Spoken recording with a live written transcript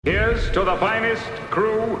Here's to the finest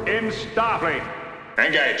crew in Starfleet.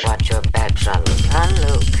 Engage. Watch your backs on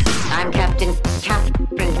Luke. I'm Captain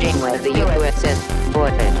Janeway of the USS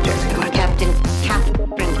Voyager. Captain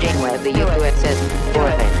Janeway of the USS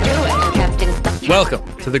Voyager. Captain.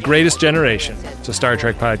 Welcome to The Greatest Generation. It's a Star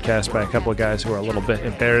Trek podcast by a couple of guys who are a little bit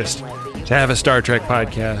embarrassed to have a Star Trek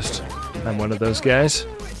podcast. I'm one of those guys.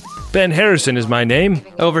 Ben Harrison is my name.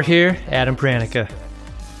 Over here, Adam Pranica.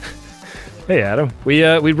 Hey, Adam. We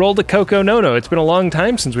rolled a Coco No-No. It's been a long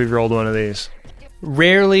time since we've rolled one of these.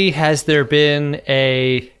 Rarely has there been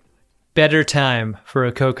a better time for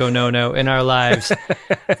a Coco No-No in our lives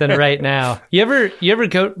than right now. You ever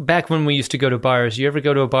go back when we used to go to bars? You ever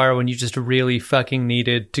go to a bar when you just really fucking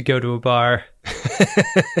needed to go to a bar?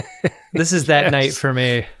 This is that night for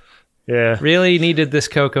me. Yeah. Really needed this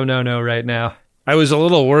Coco No-No right now. I was a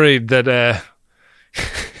little worried that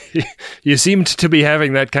you seemed to be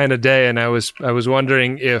having that kind of day, and I was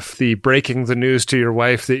wondering if the breaking the news to your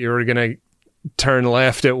wife that you were going to turn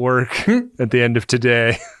left at work at the end of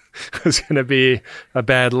today was going to be a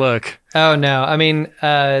bad look. Oh, no. I mean,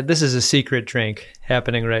 this is a secret drink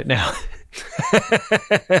happening right now.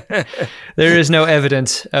 There is no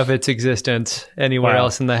evidence of its existence anywhere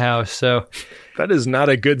else in the house, so... That is not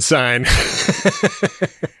a good sign.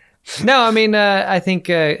 No, I mean, I think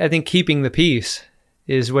keeping the peace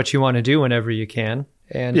is what you want to do whenever you can.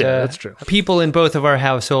 And yeah, that's true. People in both of our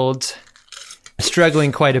households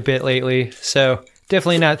struggling quite a bit lately, so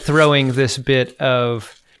definitely not throwing this bit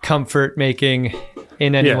of comfort making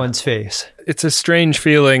in anyone's face. It's a strange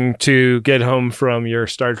feeling to get home from your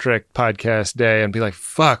Star Trek podcast day and be like,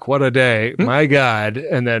 fuck, what a day. My God.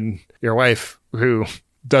 And then your wife, who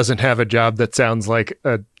doesn't have a job that sounds like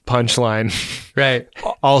a punchline, right,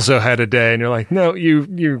 also had a day, and you're like, no, you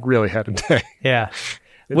really had a day. Yeah.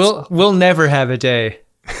 We'll never have a day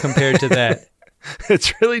compared to that.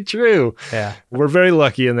 It's really true. Yeah. We're very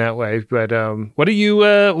lucky in that way. But what do you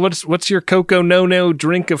what's your Coco No-No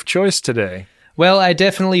drink of choice today? Well, I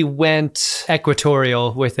definitely went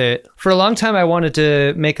equatorial with it. For a long time, I wanted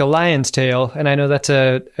to make a lion's tail, and I know that's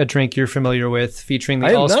a drink you're familiar with, featuring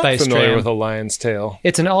the allspice dram. I'm not familiar with a lion's tail.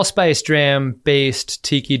 It's an allspice dram-based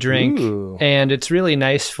tiki drink, and it's really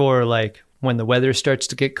nice for like when the weather starts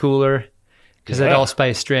to get cooler, because that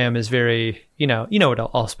allspice dram is very, you know what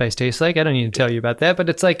allspice tastes like. I don't need to tell you about that, but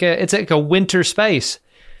it's like a winter spice.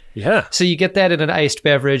 Yeah. So you get that in an iced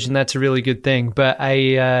beverage, and that's a really good thing. But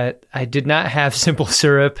I did not have simple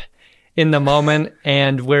syrup in the moment,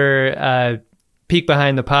 and we're peek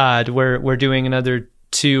behind the pod. We're doing another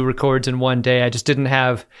 2 records in one day. I just didn't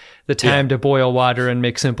have the time to boil water and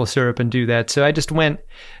make simple syrup and do that. So I just went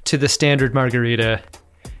to the standard margarita,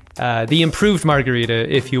 the improved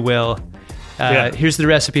margarita, if you will. Here's the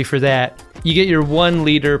recipe for that. You get your 1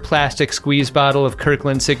 liter plastic squeeze bottle of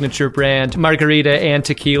Kirkland signature brand margarita and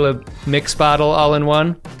tequila mix bottle all in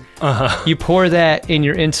one. Uh-huh. You pour that in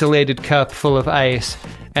your insulated cup full of ice,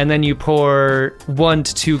 and then you pour 1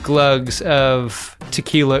 to 2 glugs of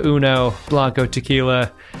tequila Uno, Blanco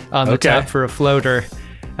tequila, on the top for a floater.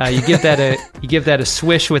 You give that a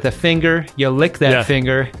swish with a finger. You lick that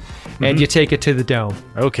finger. And you take it to the dome.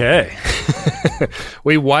 Okay.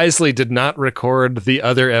 We wisely did not record the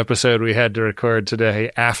other episode we had to record today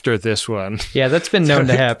after this one. Yeah, that's been known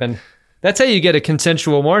to happen. That's how you get a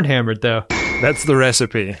consensual Warnhammered, though. That's the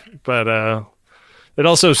recipe. But it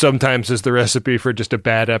also sometimes is the recipe for just a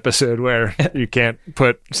bad episode where you can't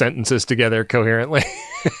put sentences together coherently.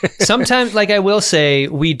 Sometimes, like I will say,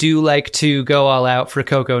 we do like to go all out for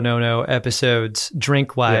Coco No-No episodes,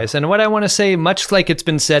 drink-wise. Yeah. And what I want to say, much like it's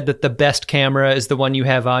been said that the best camera is the one you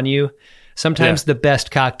have on you, sometimes the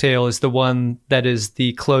best cocktail is the one that is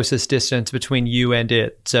the closest distance between you and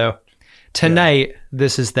it. So tonight,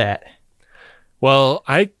 this is that. Well,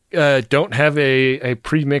 I don't have a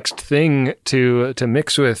pre-mixed thing to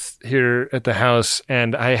mix with here at the house,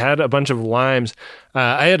 and I had a bunch of limes.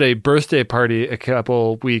 I had a birthday party a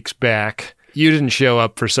couple weeks back. You didn't show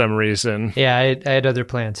up for some reason. Yeah, I had other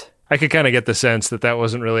plans. I could kind of get the sense that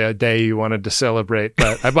wasn't really a day you wanted to celebrate,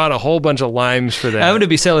 but I bought a whole bunch of limes for that. I'm going to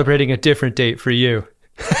be celebrating a different date for you.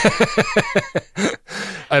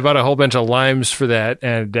 I bought a whole bunch of limes for that,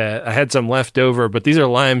 and I had some left over, but these are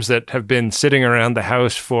limes that have been sitting around the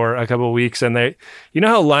house for a couple of weeks, and they, you know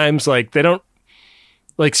how limes, like, they don't,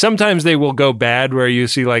 like, sometimes they will go bad where you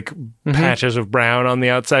see, like, patches of brown on the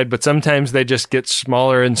outside, but sometimes they just get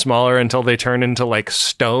smaller and smaller until they turn into, like,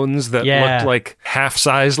 stones that look like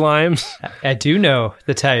half-size limes. I do know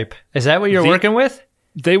the type. Is that what you're working with?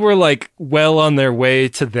 They were, like, well on their way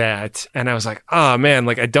to that, and I was like, oh, man,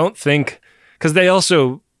 like, I don't think... Because they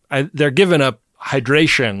also, they're giving up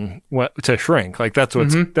hydration to shrink. Like that's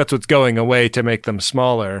what's going away to make them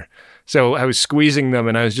smaller. So I was squeezing them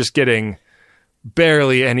and I was just getting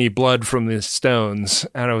barely any blood from the stones.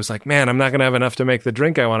 And I was like, man, I'm not going to have enough to make the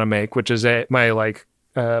drink I want to make, which is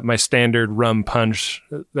my standard rum punch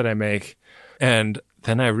that I make. And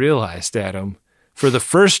then I realized, Adam, for the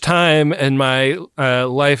first time in my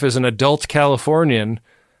life as an adult Californian,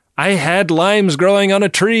 I had limes growing on a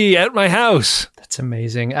tree at my house. That's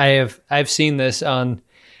amazing. I've seen this on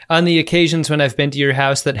the occasions when I've been to your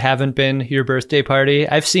house that haven't been your birthday party.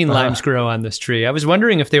 I've seen limes grow on this tree. I was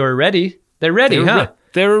wondering if they were ready. They're ready, huh?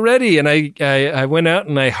 They were ready, and I went out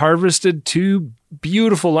and I harvested 2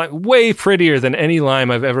 beautiful limes, way prettier than any lime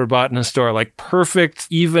I've ever bought in a store. Like perfect,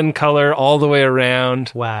 even color all the way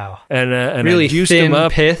around. Wow! And really I juiced thin them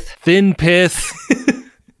up. Thin pith,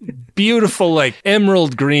 beautiful, like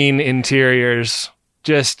emerald green interiors,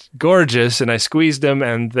 just gorgeous. And I squeezed them,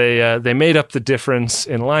 and they made up the difference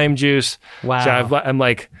in lime juice. Wow! So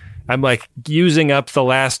I'm like using up the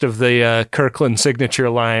last of the Kirkland signature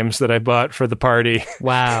limes that I bought for the party.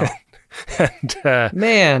 Wow.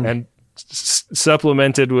 And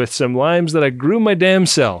supplemented with some limes that I grew my damn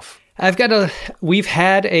self. We've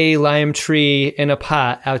had a lime tree in a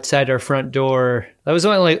pot outside our front door. That was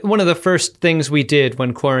only like one of the first things we did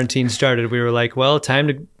when quarantine started. We were like, well, time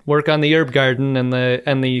to work on the herb garden and the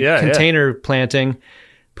container planting.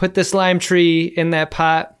 Put this lime tree in that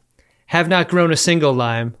pot. Have not grown a single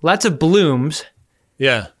lime. Lots of blooms.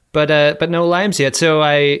 Yeah. But no limes yet. So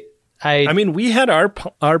I mean, we had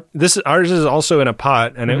ours is also in a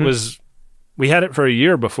pot, and we had it for a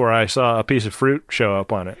year before I saw a piece of fruit show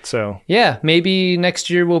up on it. So yeah, maybe next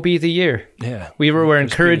year will be the year. Yeah. We're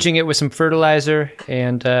encouraging it with some fertilizer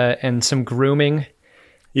and some grooming.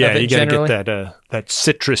 Yeah, you got to get that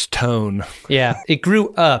citrus tone. Yeah, it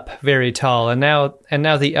grew up very tall, and now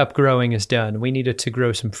the upgrowing is done. We need it to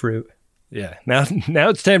grow some fruit. Yeah, now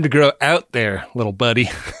it's time to grow out there, little buddy.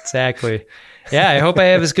 Exactly. Yeah, I hope I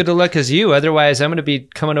have as good a luck as you. Otherwise, I'm going to be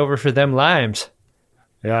coming over for them limes.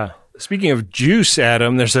 Yeah. Speaking of juice,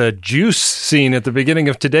 Adam, there's a juice scene at the beginning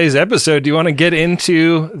of today's episode. Do you want to get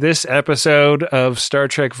into this episode of Star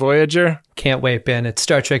Trek Voyager? Can't wait, Ben. It's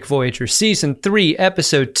Star Trek Voyager Season 3,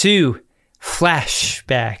 Episode 2,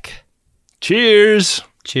 Flashback. Cheers.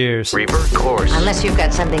 Cheers. Revert course. Unless you've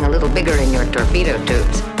got something a little bigger in your torpedo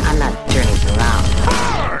tubes, I'm not turning around.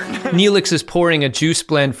 Neelix is pouring a juice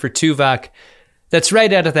blend for Tuvok that's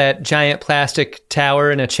right out of that giant plastic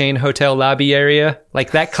tower in a chain hotel lobby area.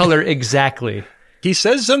 Like that color exactly. He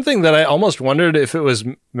says something that I almost wondered if it was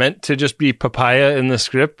meant to just be papaya in the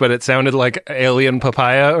script, but it sounded like alien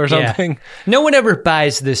papaya or something. Yeah. No one ever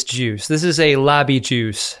buys this juice. This is a lobby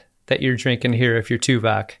juice that you're drinking here if you're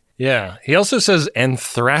Tuvok. Yeah. He also says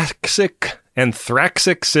anthraxic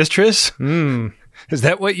citrus. Is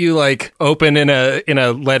that what you like open in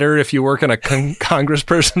a letter if you work in a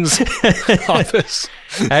congressperson's office?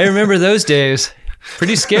 I remember those days.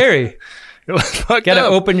 Pretty scary. Got to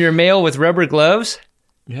open your mail with rubber gloves?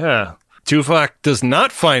 Yeah. Tuvok does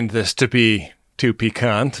not find this to be too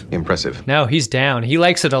piquant. Impressive. No, he's down. He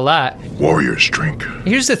likes it a lot. Warrior's drink.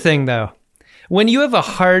 Here's the thing, though. When you have a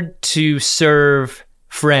hard-to-serve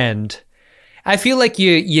friend, I feel like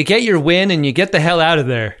you get your win and you get the hell out of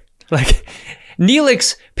there. Like,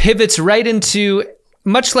 Neelix pivots right into,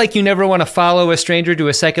 much like you never want to follow a stranger to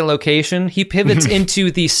a second location, he pivots into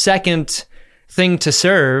the second thing to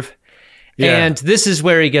serve. Yeah. And this is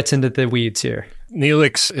where he gets into the weeds here.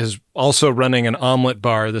 Neelix is also running an omelet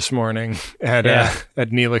bar this morning at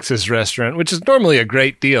Neelix's restaurant, which is normally a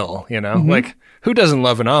great deal, you know? Like, who doesn't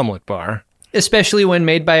love an omelet bar? Especially when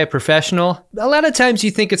made by a professional. A lot of times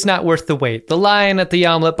you think it's not worth the wait. The line at the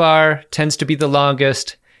omelet bar tends to be the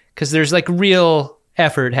longest because there's like real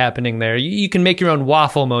effort happening there. You can make your own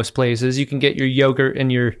waffle most places. You can get your yogurt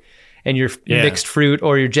and your mixed fruit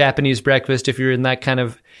or your Japanese breakfast if you're in that kind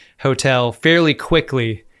of hotel fairly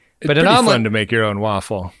quickly. But it's pretty fun to make your own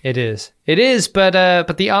waffle. It is, but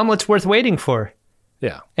the omelet's worth waiting for.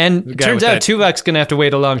 Yeah. And it turns out Tuvok's going to have to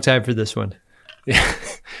wait a long time for this one. Yeah.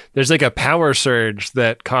 There's like a power surge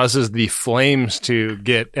that causes the flames to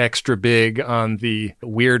get extra big on the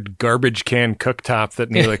weird garbage can cooktop that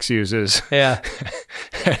Neelix uses. Yeah.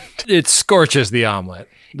 It scorches the omelet.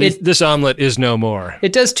 This omelet is no more.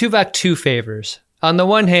 It does Tuvok two favors. On the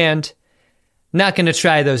one hand, not going to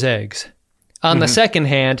try those eggs. On the second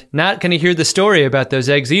hand, not going to hear the story about those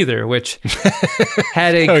eggs either, which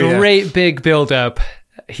had a great big buildup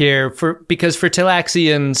here because for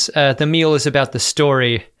Talaxians, the meal is about the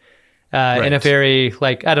story, in a very,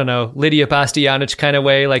 like, I don't know, Lydia Bastianich kind of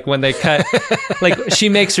way. Like when they cut, like she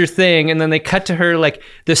makes her thing and then they cut to her, like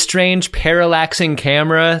the strange parallaxing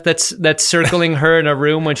camera that's circling her in a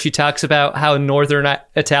room when she talks about how Northern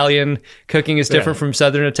Italian cooking is different from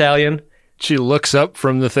Southern Italian. She looks up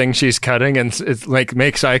from the thing she's cutting and it's like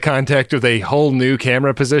makes eye contact with a whole new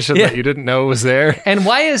camera position that you didn't know was there. And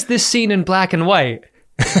why is this scene in black and white?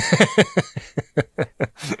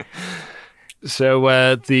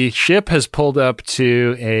 So the ship has pulled up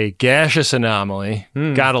to a gaseous anomaly.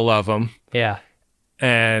 Gotta love them. Yeah.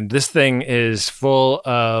 And this thing is full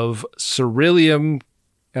of ceruleum.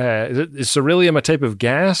 Is ceruleum a type of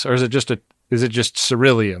gas, or is it just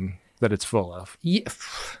ceruleum that it's full of? Yeah,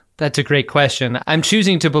 that's a great question. I'm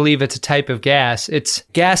choosing to believe it's a type of gas. It's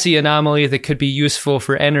gassy anomaly that could be useful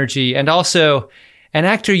for energy, and also an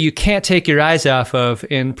actor you can't take your eyes off of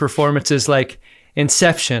in performances like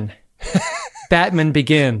Inception, Batman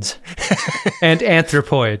Begins, and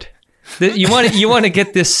Anthropoid. You want to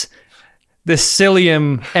get this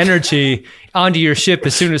psyllium energy onto your ship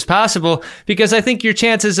as soon as possible, because I think your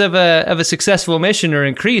chances of a successful mission are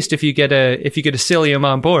increased if you get a psyllium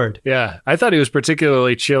on board. Yeah, I thought he was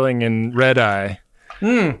particularly chilling in Red Eye.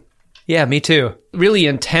 Yeah, me too. Really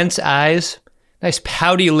intense eyes. Nice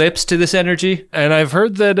pouty lips to this energy. And I've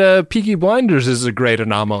heard that Peaky Blinders is a great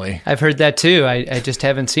anomaly. I've heard that too. I just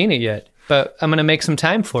haven't seen it yet. But I'm going to make some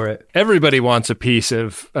time for it. Everybody wants a piece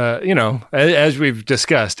of, as we've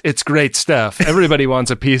discussed, it's great stuff. Everybody wants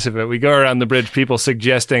a piece of it. We go around the bridge, people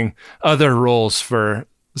suggesting other roles for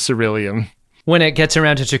ceruleum. When it gets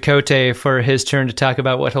around to Chakotay for his turn to talk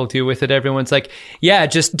about what he'll do with it, everyone's like, yeah,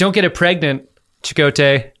 just don't get it pregnant,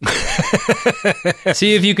 Chakotay.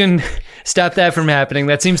 See if you can stop that from happening.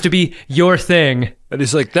 That seems to be your thing. And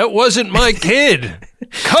he's like, that wasn't my kid.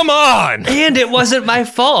 Come on. And it wasn't my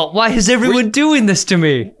fault. Why is everyone doing this to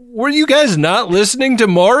me? Were you guys not listening to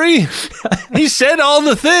Maury? He said all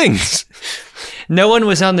the things. No one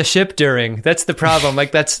was on the ship during. That's the problem.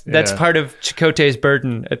 Like that's part of Chakotay's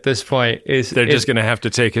burden at this point. They're just going to have to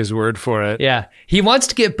take his word for it. Yeah. He wants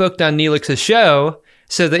to get booked on Neelix's show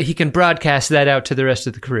so that he can broadcast that out to the rest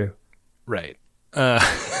of the crew. Right.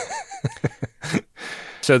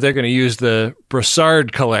 So they're going to use the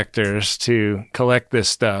Brassard collectors to collect this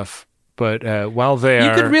stuff. But while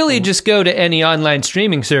you could really just go to any online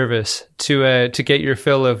streaming service to get your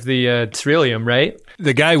fill of the ceruleum, right?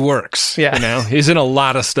 The guy works. Yeah. He's in a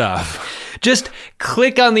lot of stuff. Just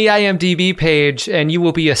click on the IMDb page and you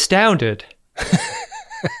will be astounded.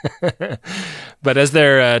 But as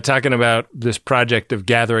they're talking about this project of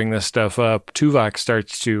gathering this stuff up, Tuvok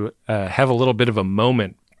starts to have a little bit of a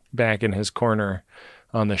moment back in his corner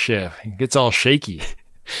on the ship. He gets all shaky.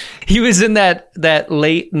 He was in that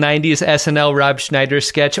late 90s SNL Rob Schneider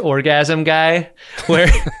sketch Orgasm Guy,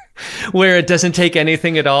 where it doesn't take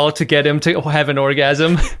anything at all to get him to have an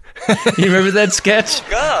orgasm. You remember that sketch?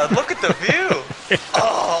 God, look at the view.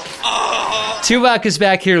 Tuvok is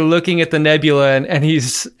back here looking at the nebula, and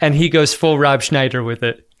he goes full Rob Schneider with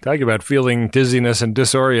it. Talking about feeling dizziness and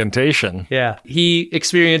disorientation. Yeah. He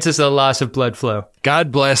experiences a loss of blood flow.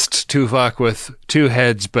 God blessed Tuvok with 2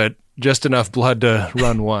 heads, but just enough blood to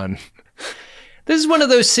run one. This is one of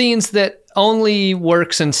those scenes that only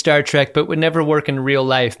works in Star Trek, but would never work in real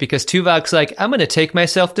life, because Tuvok's like, I'm going to take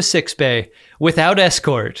myself to sickbay without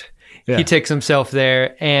escort. Yeah. He takes himself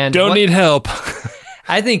there and... Don't need help.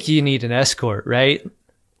 I think you need an escort, right?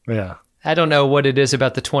 Yeah. I don't know what it is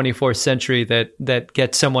about the 24th century that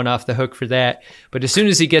gets someone off the hook for that. But as soon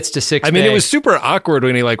as he gets to sickbay... I mean, it was super awkward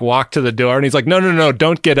when he walked to the door and he's like, no,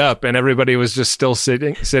 don't get up. And everybody was just still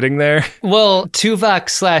sitting there. Well,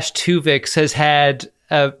 Tuvok/Tuvix has had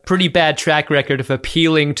a pretty bad track record of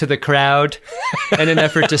appealing to the crowd in an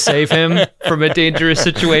effort to save him from a dangerous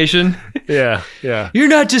situation. Yeah. You're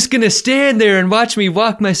not just going to stand there and watch me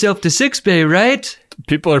walk myself to sickbay, right?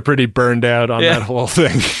 People are pretty burned out on that whole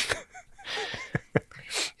thing.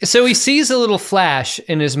 So he sees a little flash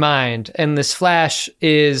in his mind, and this flash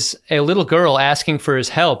is a little girl asking for his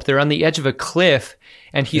help. They're on the edge of a cliff,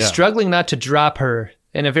 and he's struggling not to drop her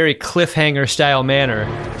in a very cliffhanger-style manner.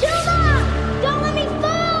 Tuvok! Don't let me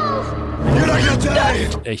fall! You're not gonna die!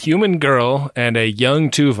 A human girl and a young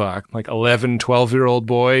Tuvok, 11, 12-year-old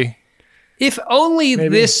boy. If only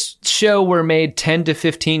this show were made 10 to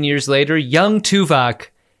 15 years later, young Tuvok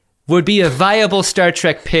would be a viable Star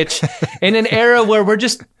Trek pitch in an era where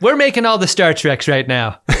we're making all the Star Treks right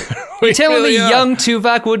now. You're telling me young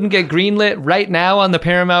Tuvok wouldn't get greenlit right now on the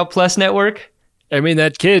Paramount Plus network? I mean,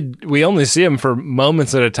 that kid, we only see him for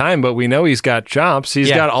moments at a time, but we know he's got chops. He's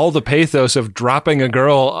got all the pathos of dropping a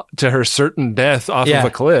girl to her certain death off of a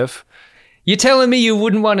cliff. You telling me you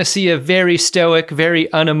wouldn't want to see a very stoic,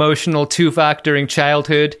 very unemotional Tuvok during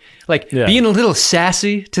childhood? Like, being a little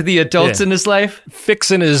sassy to the adults in his life?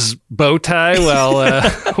 Fixing his bow tie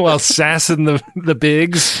while sassing the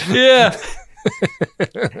bigs. Yeah.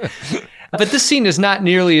 But this scene is not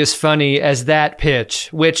nearly as funny as that pitch,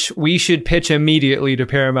 which we should pitch immediately to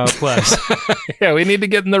Paramount Plus. Yeah, we need to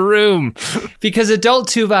get in the room. Because adult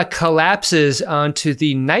Tuvok collapses onto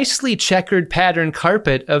the nicely checkered pattern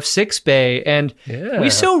carpet of sickbay, and we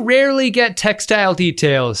so rarely get textile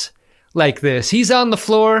details like this. He's on the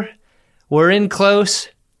floor. We're in close.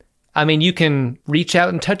 I mean, you can reach out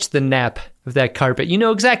and touch the nap of that carpet. You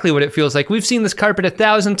know exactly what it feels like. We've seen this carpet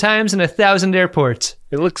 1,000 times in 1,000 airports.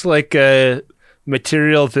 It looks like a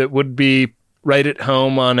material that would be right at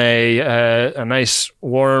home on a nice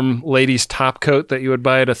warm ladies' top coat that you would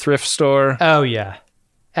buy at a thrift store. Oh yeah,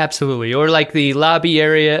 absolutely. Or like the lobby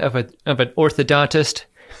area of an orthodontist.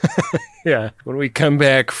 Yeah. When we come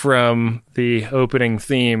back from the opening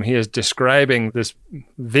theme, he is describing this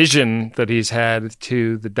vision that he's had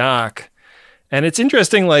to the doc. And it's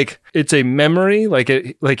interesting, like, it's a memory, like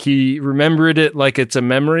he remembered it like it's a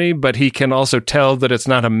memory, but he can also tell that it's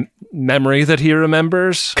not a memory that he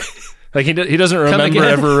remembers. Like, he doesn't remember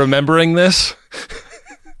ever remembering this.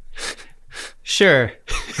 Sure.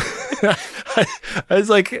 I was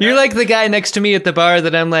like... You're like the guy next to me at the bar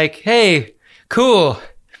that I'm like, hey, cool,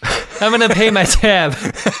 I'm going to pay my tab.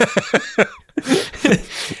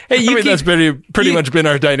 Hey, that's pretty much been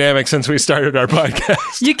our dynamic since we started our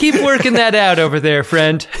podcast. You keep working that out over there,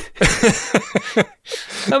 friend.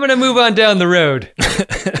 I'm going to move on down the road.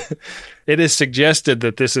 It is suggested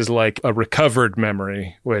that this is like a recovered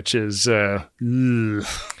memory, which is...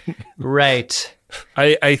 Right.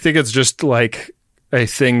 I think it's just like a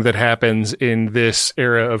thing that happens in this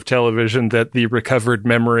era of television, that the recovered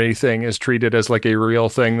memory thing is treated as like a real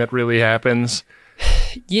thing that really happens.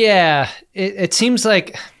 Yeah, it seems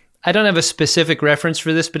like, I don't have a specific reference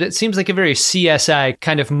for this, but it seems like a very CSI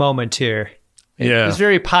kind of moment here. Yeah. It's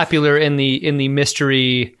very popular in the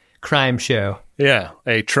mystery crime show. Yeah,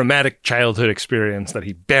 a traumatic childhood experience that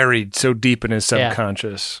he buried so deep in his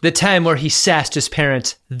subconscious. The time where he sassed his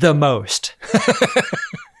parents the most.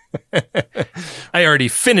 I already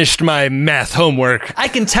finished my math homework. I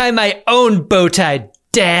can tie my own bow tie,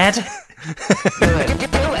 Dad.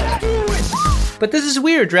 But this is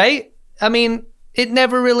weird, right? I mean, it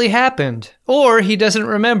never really happened. Or he doesn't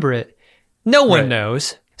remember it. No one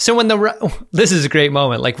knows. So when this is a great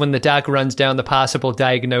moment, like when the doc runs down the possible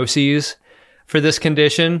diagnoses for this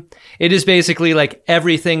condition, it is basically like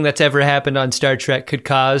everything that's ever happened on Star Trek could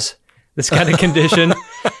cause this kind of condition.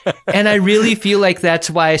 And I really feel like that's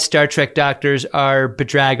why Star Trek doctors are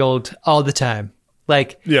bedraggled all the time.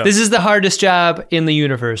 Like, this is the hardest job in the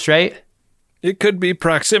universe, right? It could be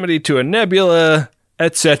proximity to a nebula,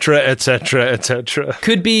 etc., etc., etc.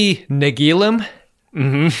 Could be Nagilum.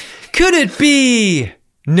 Mm-hmm. Could it be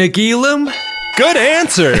Nagilum? Good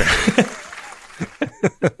answer.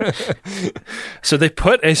 So they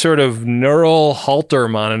put a sort of neural halter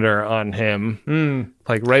monitor on him,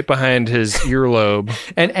 like right behind his earlobe.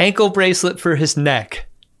 An ankle bracelet for his neck.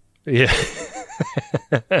 Yeah.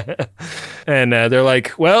 And they're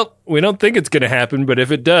like, well, we don't think it's going to happen, but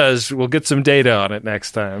if it does, we'll get some data on it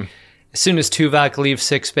next time. As soon as Tuvok leaves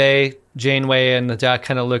sickbay, Janeway and the doc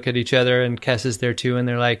kind of look at each other, and Kes is there too, and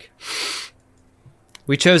they're like,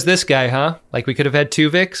 we chose this guy, huh? Like we could have had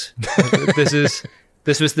Tuvix?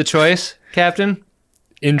 This was the choice, Captain?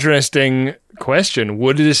 Interesting question.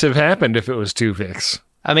 Would this have happened if it was Tuvix?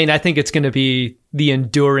 I mean, I think it's going to be the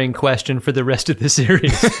enduring question for the rest of the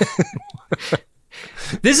series.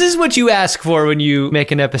 This is what you ask for when you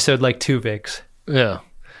make an episode like Tuvix. Yeah.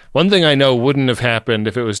 One thing I know wouldn't have happened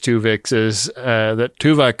if it was Tuvix is that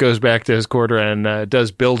Tuvok goes back to his quarter and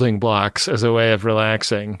does building blocks as a way of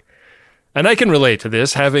relaxing. And I can relate to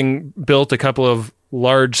this, having built a couple of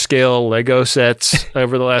large-scale Lego sets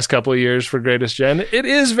over the last couple of years for Greatest Gen. It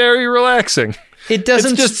is very relaxing. It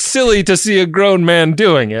doesn't. It's just silly to see a grown man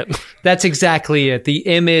doing it. That's exactly it. The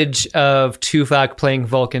image of Tuvok playing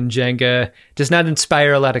Vulcan Jenga does not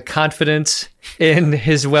inspire a lot of confidence in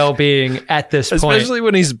his well-being at this point. Especially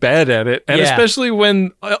when he's bad at it. And especially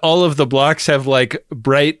when all of the blocks have like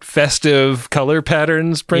bright, festive color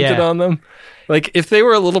patterns printed on them. Like, if they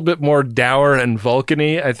were a little bit more dour and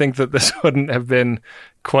Vulcan-y, I think that this wouldn't have been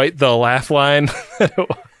quite the laugh line that it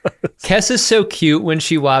was. Kes is so cute when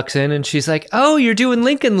she walks in and she's like, oh, you're doing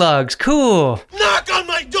Lincoln Logs. Cool. Knock on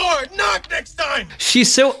my door. Knock next time.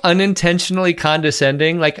 She's so unintentionally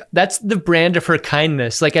condescending. Like, that's the brand of her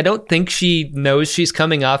kindness. Like, I don't think she knows she's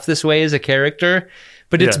coming off this way as a character,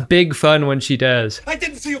 but it's big fun when she does. I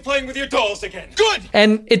didn't see you playing with your dolls again. Good!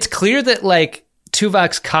 And it's clear that, like,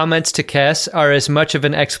 Tuvok's comments to Kes are as much of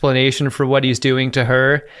an explanation for what he's doing to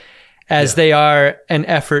her as they are an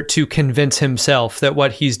effort to convince himself that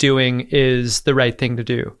what he's doing is the right thing to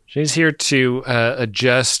do. She's here to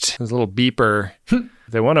adjust his little beeper.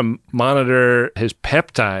 They want to monitor his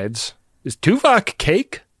peptides. Is Tuvok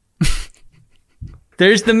cake?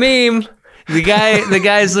 There's the meme. The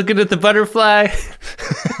guy's looking at the butterfly.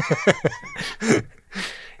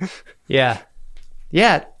 Yeah.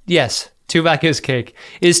 Yes. Tuvok is cake.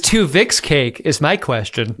 Is Tuvik's cake is my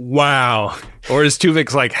question. Wow. Or is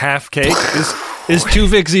Tuvik's like half cake? Is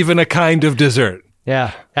Tuvik's even a kind of dessert?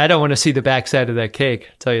 Yeah. I don't want to see the backside of that cake.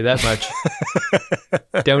 I'll tell you that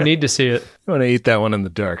much. Don't need to see it. I want to eat that one in the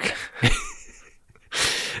dark.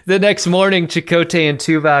 The next morning, Chakotay and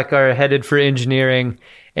Tuvok are headed for engineering.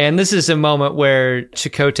 And this is a moment where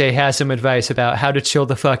Chakotay has some advice about how to chill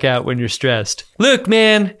the fuck out when you're stressed. Look,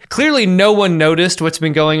 man, clearly no one noticed what's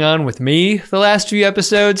been going on with me the last few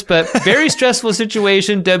episodes, but very stressful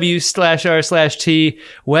situation, W/R/T,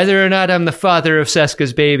 whether or not I'm the father of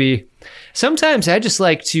Seska's baby. Sometimes I just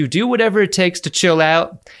like to do whatever it takes to chill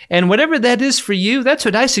out, and whatever that is for you, that's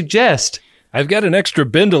what I suggest. I've got an extra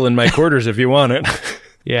bindle in my quarters if you want it.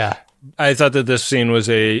 Yeah. I thought that this scene was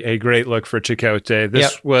a great look for Chakotay.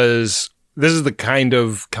 This is the kind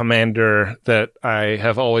of commander that I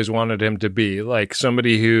have always wanted him to be, like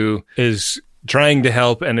somebody who is trying to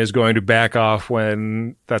help and is going to back off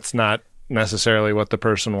when that's not necessarily what the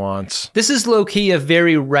person wants. This is low-key a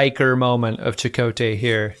very Riker moment of Chakotay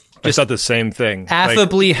here. Just I thought the same thing.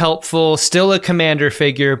 Affably helpful, still a commander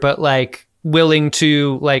figure, but like willing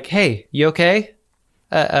to like, hey, you okay?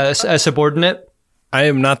 A subordinate? I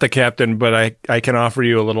am not the captain, but I can offer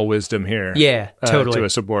you a little wisdom here. Yeah, totally. To a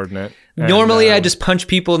subordinate. Normally, I just punch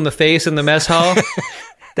people in the face in the mess hall.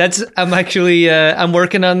 I'm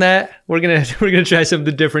working on that. We're gonna try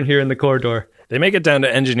something different here in the corridor. They make it down to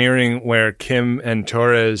engineering, where Kim and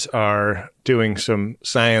Torres are doing some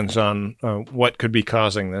science on what could be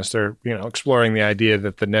causing this. They're exploring the idea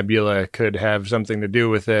that the nebula could have something to do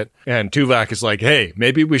with it. And Tuvok is like, hey,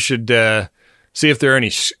 maybe we should see if there are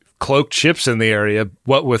any cloaked ships in the area,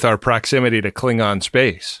 what with our proximity to Klingon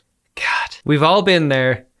space. God, we've all been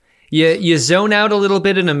there. You zone out a little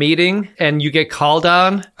bit in a meeting and you get called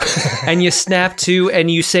on and you snap to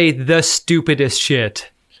and you say the stupidest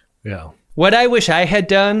shit. Yeah. What I wish I had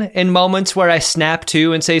done in moments where I snap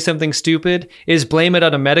to and say something stupid is blame it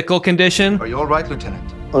on a medical condition. Are you all right,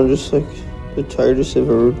 Lieutenant? I'm just like the tiredest I've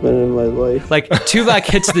ever been in my life. Like, Tuvok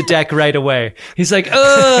hits the deck right away. He's like,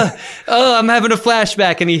 I'm having a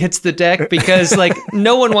flashback, and he hits the deck because, like,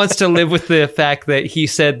 no one wants to live with the fact that he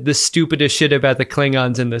said the stupidest shit about the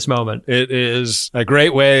Klingons in this moment. It is a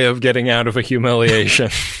great way of getting out of a humiliation.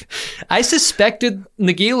 I suspected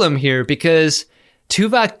Nagilum here because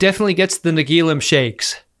Tuvok definitely gets the Nagilum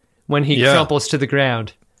shakes when he crumples to the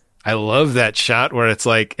ground. I love that shot where it's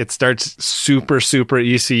like it starts super, super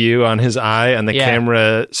ECU on his eye and the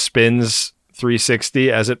camera spins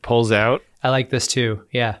 360 as it pulls out. I like this too.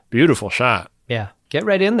 Yeah. Beautiful shot. Yeah. Get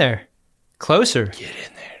right in there. Closer. Get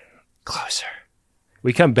in there. Closer.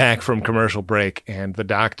 We come back from commercial break, and the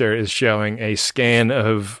doctor is showing a scan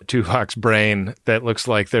of Tuvok's brain that looks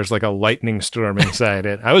like there's like a lightning storm inside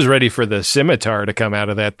it. I was ready for the scimitar to come out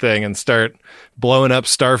of that thing and start blowing up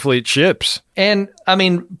Starfleet ships. And, I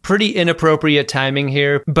mean, pretty inappropriate timing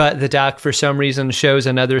here, but the doc, for some reason, shows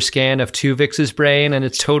another scan of Tuvik's brain, and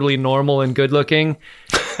it's totally normal and good-looking.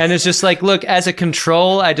 And it's just like, look, as a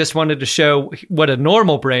control, I just wanted to show what a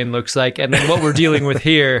normal brain looks like, and then what we're dealing with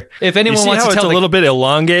here. If anyone wants to tell, it's a little bit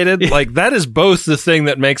elongated? Like, that is both the thing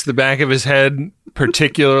that makes the back of his head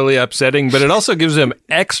particularly upsetting, but it also gives him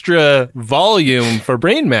extra volume for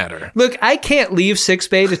brain matter. Look, I can't leave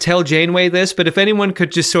sickbay to tell Janeway this, but if anyone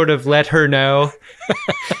could just sort of let her know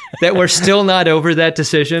that we're still not over that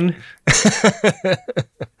decision.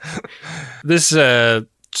 This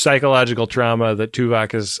psychological trauma that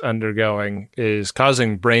Tuvok is undergoing is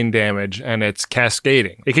causing brain damage, and it's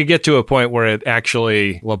cascading. It could get to a point where it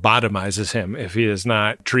actually lobotomizes him if he is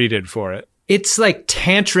not treated for it. It's like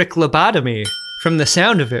tantric lobotomy from the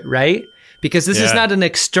sound of it, right? Because this is not an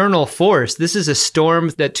external force. This is a storm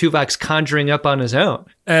that Tuvok's conjuring up on his own.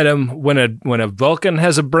 Adam, when a Vulcan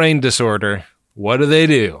has a brain disorder, what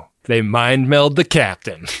do? They mind meld the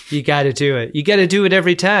captain. You got to do it. You got to do it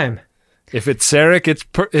every time. If it's Sarek,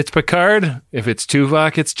 it's Picard. If it's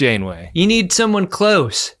Tuvok, it's Janeway. You need someone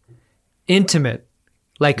close, intimate,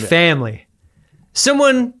 like family.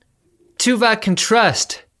 Someone Tuvok can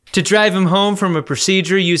trust. To drive him home from a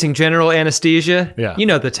procedure using general anesthesia? Yeah. You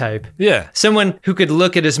know the type. Yeah. Someone who could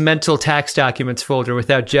look at his mental tax documents folder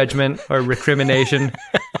without judgment or recrimination.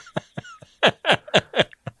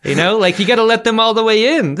 You know, like you got to let them all the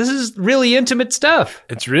way in. This is really intimate stuff.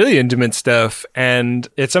 It's really intimate stuff. And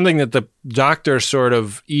it's something that the doctor sort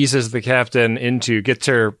of eases the captain into, gets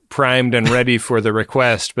her primed and ready for the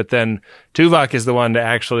request. But then Tuvok is the one to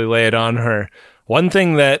actually lay it on her. One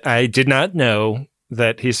thing that I did not know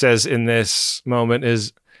that he says in this moment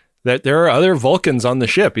is that there are other Vulcans on the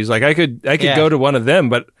ship. He's like, I could go to one of them,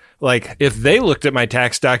 but like if they looked at my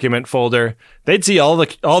tax document folder, they'd see all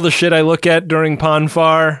the shit I look at during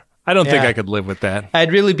Ponfar. I don't think I could live with that.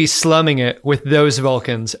 I'd really be slumming it with those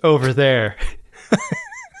Vulcans over there.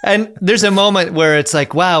 And there's a moment where it's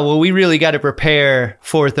like, wow, well, we really got to prepare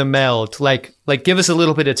for the meld. Like give us a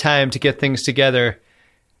little bit of time to get things together.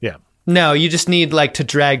 Yeah. No, you just need like to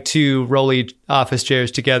drag 2 rolly office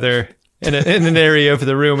chairs together in an area of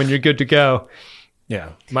the room and you're good to go.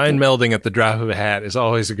 Yeah. Mind melding at the drop of a hat is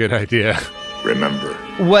always a good idea. Remember.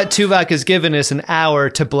 What Tuvok has given is an hour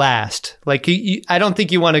to blast. Like, I don't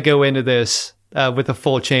think you want to go into this with a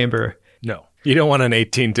full chamber. No. You don't want an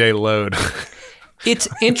 18-day load. It's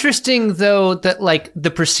interesting, though, that like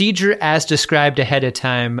the procedure as described ahead of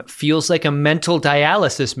time feels like a mental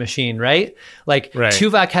dialysis machine, right? Like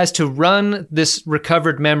Tuvok has to run this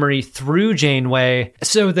recovered memory through Janeway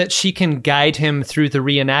so that she can guide him through the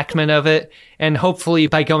reenactment of it. And hopefully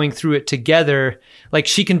by going through it together, like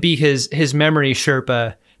she can be his memory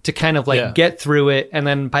Sherpa to kind of like get through it. And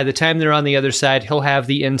then by the time they're on the other side, he'll have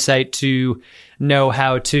the insight to know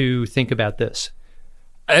how to think about this.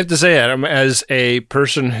 I have to say, Adam, as a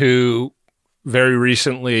person who very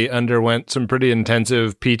recently underwent some pretty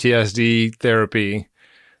intensive PTSD therapy,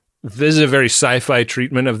 this is a very sci-fi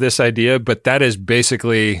treatment of this idea, but that is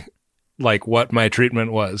basically like what my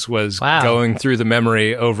treatment was going through the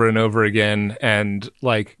memory over and over again and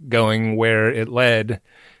like going where it led,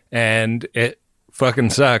 and it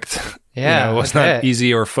fucking sucked. Yeah, it was not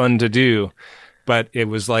easy or fun to do. But it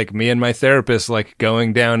was like me and my therapist like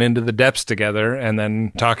going down into the depths together and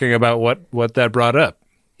then talking about what that brought up.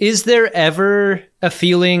 Is there ever a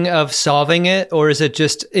feeling of solving it, or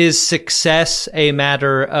is success a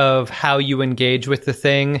matter of how you engage with the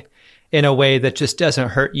thing in a way that just doesn't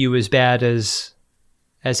hurt you as bad as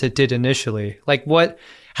it did initially? Like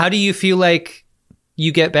how do you feel like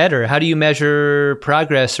you get better? How do you measure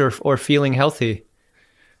progress or feeling healthy?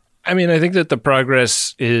 I mean, I think that the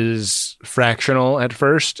progress is fractional at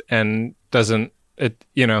first and it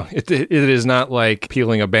is not like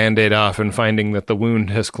peeling a Band-Aid off and finding that the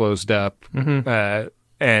wound has closed up. Mm-hmm.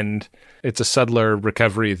 And it's a subtler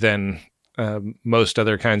recovery than most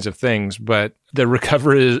other kinds of things, but the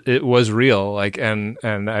recovery it was real. Like, and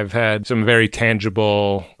I've had some very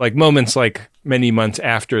tangible like moments, like many months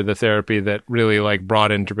after the therapy, that really like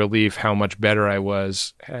brought into relief how much better I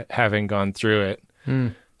was having gone through it.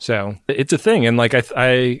 Mm. So it's a thing. And like,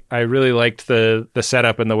 I really liked the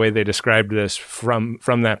setup and the way they described this from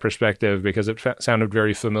that perspective, because it sounded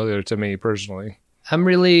very familiar to me personally. I'm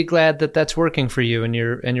really glad that that's working for you and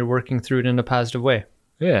you're working through it in a positive way.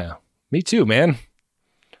 Yeah, me too, man.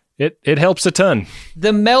 It helps a ton.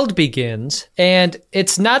 The meld begins, and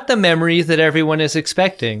it's not the memory that everyone is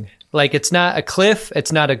expecting. Like, it's not a cliff,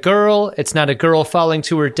 it's not a girl falling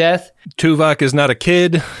to her death. Tuvok is not a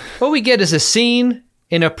kid. What we get is a scene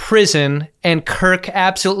in a prison, and Kirk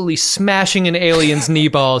absolutely smashing an alien's knee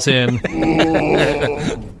balls in.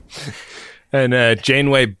 And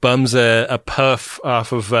Janeway bums a puff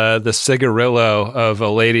off of the cigarillo of a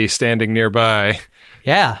lady standing nearby.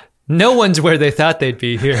 Yeah. No one's where they thought they'd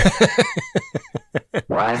be here.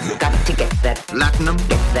 I've got to get that platinum,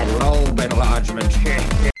 get that lobe enlargement.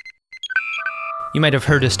 You might have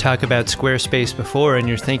heard us talk about Squarespace before, and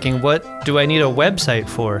you're thinking, what do I need a website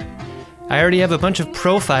for? I already have a bunch of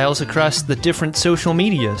profiles across the different social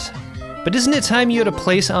medias. But isn't it time you had a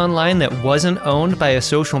place online that wasn't owned by a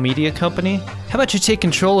social media company? How about you take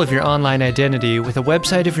control of your online identity with a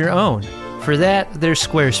website of your own? For that, there's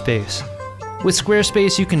Squarespace. With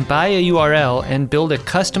Squarespace, you can buy a URL and build a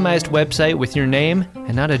customized website with your name,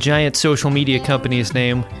 and not a giant social media company's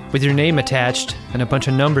name, with your name attached and a bunch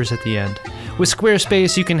of numbers at the end. With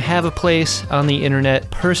Squarespace, you can have a place on the internet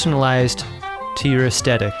personalized to your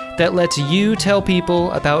aesthetic that lets you tell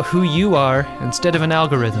people about who you are instead of an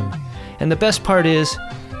algorithm. And the best part is,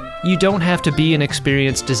 you don't have to be an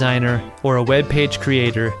experienced designer or a web page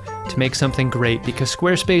creator to make something great, because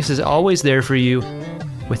Squarespace is always there for you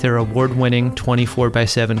with their award-winning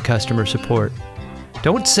 24/7 customer support.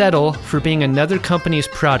 Don't settle for being another company's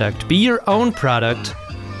product. Be your own product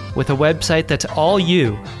with a website that's all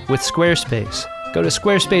you with Squarespace. Go to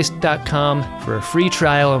squarespace.com for a free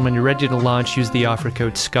trial, and when you're ready to launch, use the offer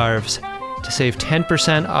code SCARVES to save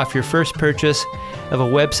 10% off your first purchase of a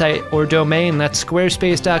website or domain. That's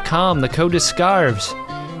squarespace.com. The code is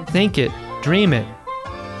SCARVES. Think it, dream it,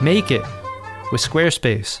 make it with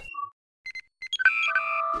Squarespace.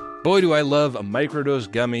 Boy, do I love a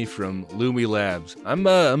microdose gummy from Lumi Labs.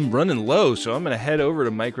 I'm running low, so I'm going to head over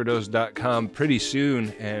to microdose.com pretty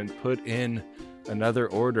soon and put in another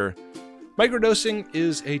order. Microdosing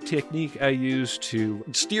is a technique I use to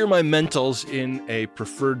steer my mentals in a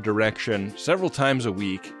preferred direction several times a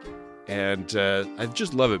week. And I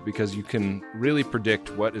just love it because you can really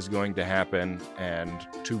predict what is going to happen and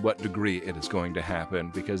to what degree it is going to happen,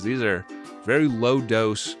 because these are very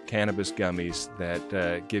low-dose cannabis gummies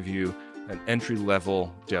that give you an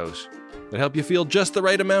entry-level dose that help you feel just the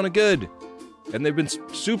right amount of good. And they've been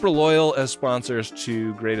super loyal as sponsors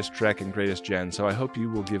to Greatest Trek and Greatest Gen, so I hope you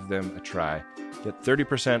will give them a try. Get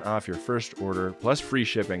 30% off your first order plus free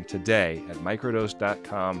shipping today at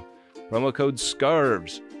microdose.com. Promo code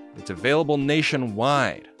SCARVES. It's available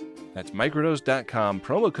nationwide. That's microdose.com.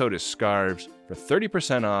 Promo code is SCARVES for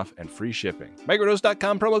 30% off and free shipping.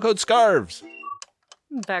 Microdose.com, promo code SCARVES.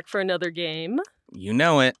 Back for another game. You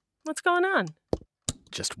know it. What's going on?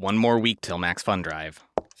 Just one more week till Max Fun Drive.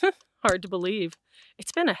 Hard to believe.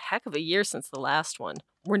 It's been a heck of a year since the last one.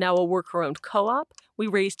 We're now a worker-owned co-op. We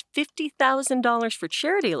raised $50,000 for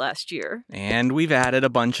charity last year. And we've added a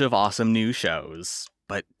bunch of awesome new shows.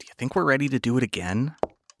 But do you think we're ready to do it again?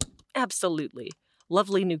 Absolutely.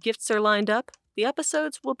 Lovely new gifts are lined up. The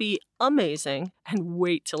episodes will be amazing. And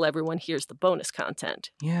wait till everyone hears the bonus content.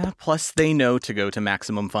 Yeah, plus they know to go to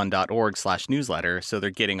MaximumFun.org/newsletter, so they're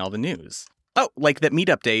getting all the news. Oh, like that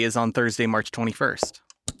meetup day is on Thursday, March 21st.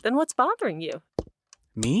 Then what's bothering you?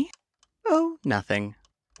 Me? Oh, nothing.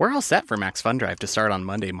 We're all set for Max Fun Drive to start on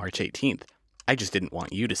Monday, March 18th. I just didn't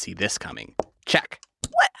want you to see this coming. Check.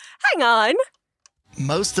 What? Hang on.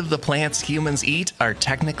 Most of the plants humans eat are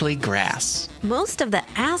technically grass. Most of the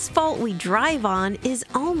asphalt we drive on is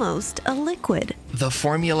almost a liquid. The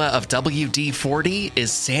formula of WD-40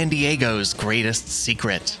 is San Diego's greatest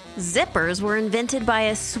secret. Zippers were invented by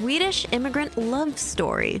a Swedish immigrant love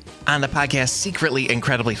story. On the podcast Secretly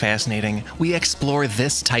Incredibly Fascinating, we explore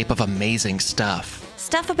this type of amazing stuff.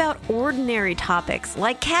 Stuff about ordinary topics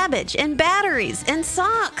like cabbage and batteries and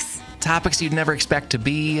socks. Topics you'd never expect to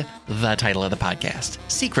be the title of the podcast.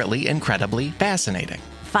 Secretly Incredibly Fascinating.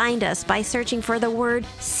 Find us by searching for the word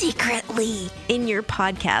secretly in your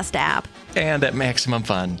podcast app. And at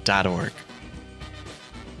MaximumFun.org.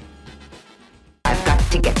 I've got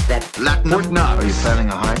to get that Latin or not? Are you planning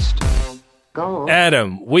a heist? gold.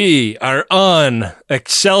 Adam, we are on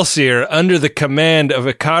Excelsior under the command of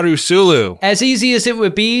Hikaru Sulu. As easy as it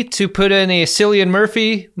would be to put in a Cillian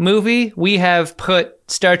Murphy movie, we have put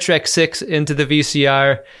Star Trek VI into the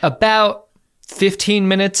VCR about 15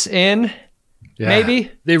 minutes in,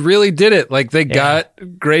 maybe. They really did it. Like, they got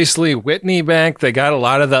Grace Lee Whitney back. They got a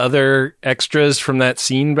lot of the other extras from that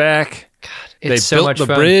scene back. God, it's so built much the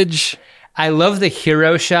fun. bridge. I love the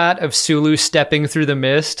hero shot of Sulu stepping through the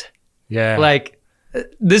mist. Yeah. Like,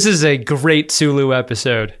 this is a great Sulu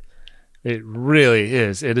episode. It really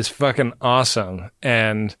is. It is fucking awesome.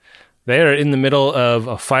 And they are in the middle of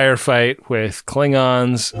a firefight with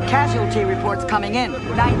Klingons. Casualty reports coming in.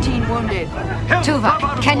 19 wounded.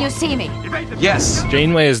 Tuvok, can you see me? Yes.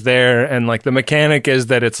 Janeway is there, and like the mechanic is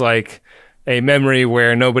that it's like a memory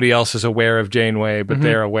where nobody else is aware of Janeway, but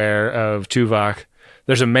they're aware of Tuvok.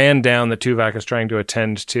 There's a man down that Tuvok is trying to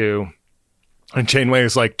attend to. And Janeway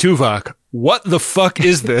is like, Tuvok, what the fuck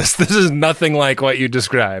is this? This is nothing like what you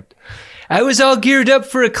described. I was all geared up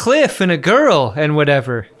for a cliff and a girl and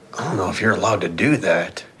whatever. I don't know if you're allowed to do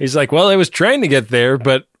that. He's like, well, I was trying to get there,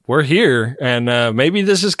 but we're here, and maybe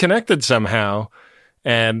this is connected somehow.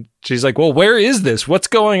 And she's like, well, where is this? What's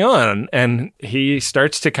going on? And he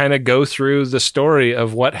starts to kind of go through the story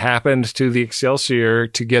of what happened to the Excelsior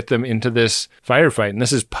to get them into this firefight. And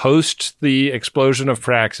this is post the explosion of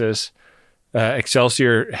Praxis.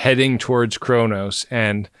 Excelsior heading towards Kronos,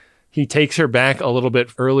 and he takes her back a little bit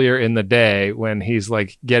earlier in the day when he's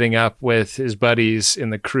like getting up with his buddies in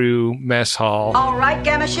the crew mess hall. All right,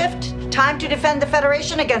 Gamma Shift. Time to defend the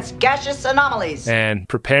Federation against gaseous anomalies. And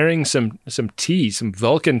preparing some tea, some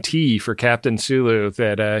Vulcan tea for Captain Sulu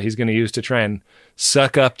that he's going to use to try and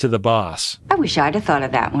suck up to the boss. I wish I'd have thought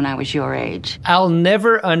of that when I was your age. I'll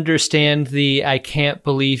never understand the I can't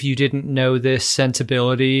believe you didn't know this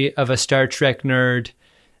sensibility of a Star Trek nerd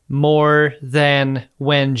more than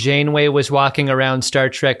when Janeway was walking around Star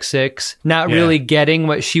Trek 6, not really getting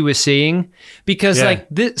what she was seeing. Because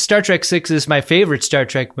Star Trek 6 is my favorite Star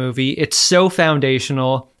Trek movie. It's so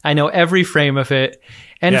foundational. I know every frame of it.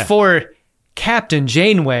 And for Captain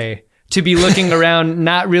Janeway to be looking around,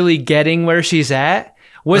 not really getting where she's at,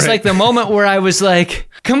 was like the moment where I was like,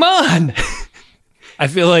 come on. I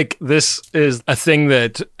feel like this is a thing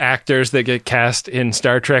that actors that get cast in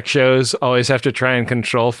Star Trek shows always have to try and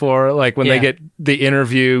control for. Like when they get the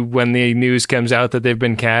interview, when the news comes out that they've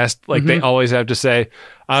been cast, like they always have to say,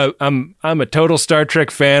 I'm a total Star Trek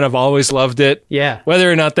fan. I've always loved it. Yeah.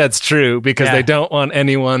 Whether or not that's true, because they don't want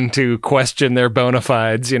anyone to question their bona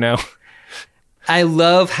fides, you know? I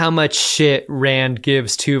love how much shit Rand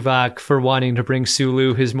gives Tuvok for wanting to bring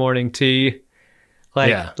Sulu his morning tea.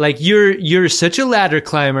 Like you're such a ladder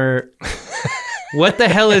climber. What the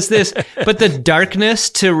hell is this? But the darkness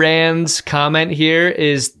to Rand's comment here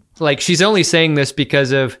is like, she's only saying this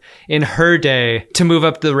because of, in her day, to move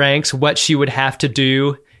up the ranks, what she would have to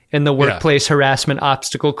do in the workplace harassment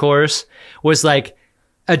obstacle course was like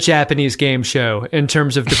a Japanese game show in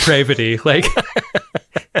terms of depravity.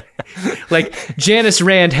 Like Janice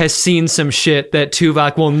Rand has seen some shit that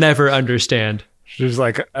Tuvok will never understand. She's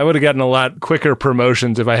like, I would have gotten a lot quicker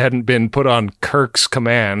promotions if I hadn't been put on Kirk's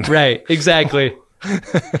command. Right, exactly.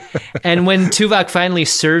 And when Tuvok finally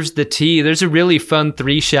serves the tea, there's a really fun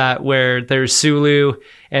 3-shot where there's Sulu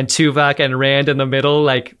and Tuvok and Rand in the middle,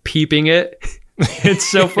 like peeping it. It's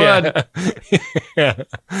so fun. Yeah.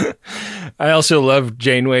 I also love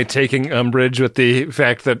Janeway taking umbrage with the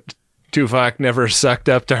fact that Tuvok never sucked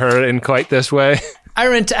up to her in quite this way.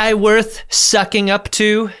 Aren't I worth sucking up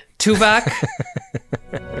to, Tuvok?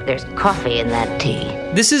 There's coffee in that tea.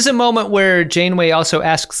 This is a moment where Janeway also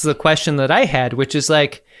asks the question that I had, which is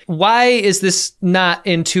like, why is this not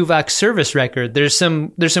in Tuvok's service record? There's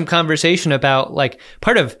some conversation about, like,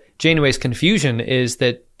 part of Janeway's confusion is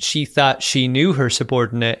that she thought she knew her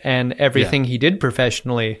subordinate and everything he did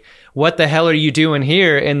professionally. What the hell are you doing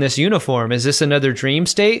here in this uniform? Is this another dream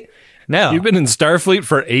state? No. You've been in Starfleet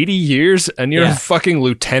for 80 years and you're a fucking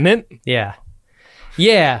lieutenant? Yeah.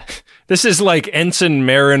 Yeah. This is like ensign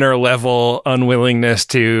mariner level unwillingness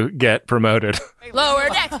to get promoted. Lower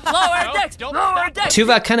decks! Lower decks! Lower decks!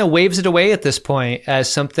 Tuvok kind of waves it away at this point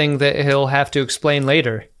as something that he'll have to explain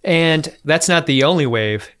later. And that's not the only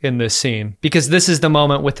wave in this scene, because this is the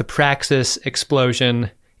moment with the Praxis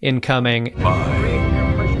explosion incoming.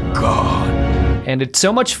 My God. And it's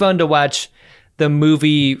so much fun to watch the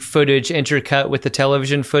movie footage intercut with the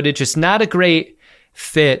television footage. It's not a great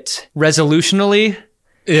fit resolutionally.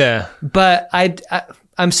 Yeah. But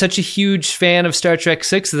I'm such a huge fan of Star Trek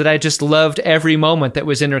 6 that I just loved every moment that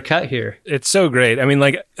was intercut here. It's so great. I mean,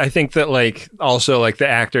 like, I think that, like, also, like, the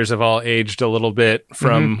actors have all aged a little bit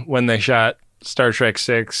from when they shot Star Trek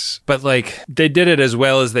 6, but, like, they did it as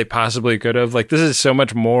well as they possibly could have. Like, this is so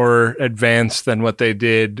much more advanced than what they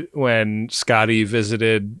did when Scotty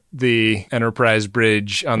visited the Enterprise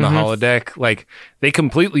bridge on the holodeck. Like, they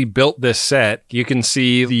completely built this set. You can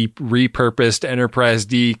see the repurposed Enterprise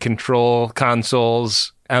D control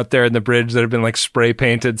consoles out there in the bridge that have been, like, spray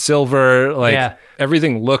painted silver. Like,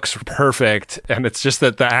 everything looks perfect. And it's just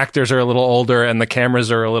that the actors are a little older and the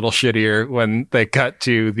cameras are a little shittier when they cut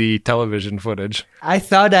to the television footage. I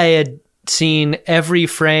thought I had seen every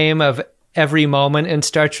frame of every moment in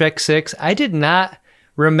Star Trek 6. I did not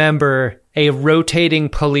remember a rotating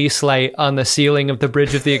police light on the ceiling of the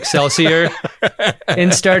bridge of the Excelsior in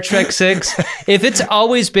Star Trek 6. If it's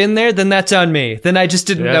always been there, then that's on me. Then I just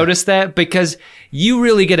didn't notice that, because you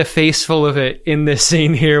really get a face full of it in this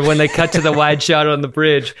scene here when they cut to the wide shot on the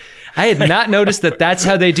bridge. I had not noticed that that's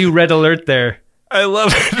how they do red alert there. I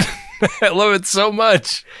love it. I love it so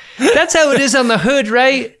much. That's how it is on the hood,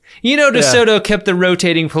 right? You know, DeSoto kept the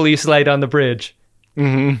rotating police light on the bridge.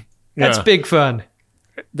 That's big fun.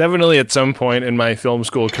 Definitely at some point in my film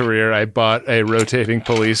school career, I bought a rotating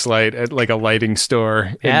police light at like a lighting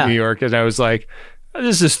store in New York. And I was like,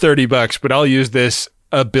 this is $30, but I'll use this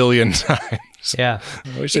a billion times. Yeah.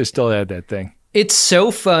 I wish I still had that thing. It's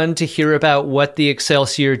so fun to hear about what the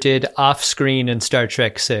Excelsior did off screen in Star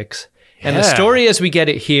Trek 6. And the story as we get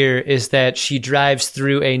it here is that she drives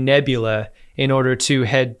through a nebula in order to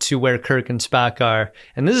head to where Kirk and Spock are.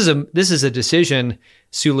 And this is a decision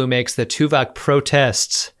Sulu makes that Tuvok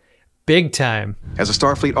protests big time. As a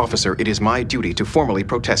Starfleet officer, it is my duty to formally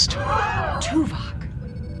protest. Tuvok.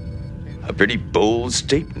 A pretty bold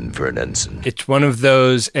statement for an ensign. It's one of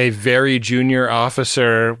those, a very junior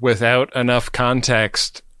officer without enough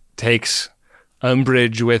context takes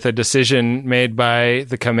umbrage with a decision made by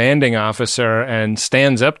the commanding officer and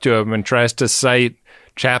stands up to him and tries to cite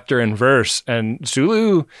chapter and verse. And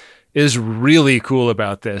Sulu is really cool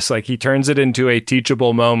about this. Like, he turns it into a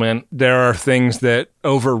teachable moment. There are things that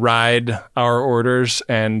override our orders,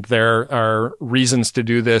 and there are reasons to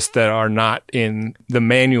do this that are not in the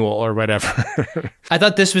manual or whatever. I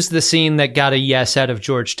thought this was the scene that got a yes out of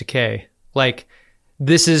George Takei. Like,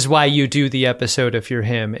 this is why you do the episode if you're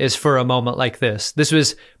him, is for a moment like this. This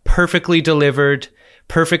was perfectly delivered,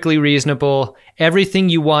 perfectly reasonable. Everything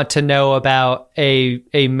you want to know about a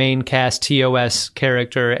main cast TOS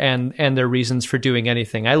character and their reasons for doing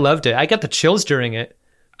anything. I loved it. I got the chills during it.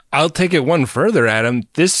 I'll take it one further, Adam.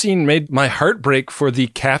 This scene made my heart break for the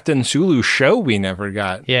Captain Sulu show we never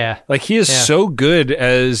got. Yeah. Like, he is so good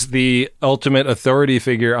as the ultimate authority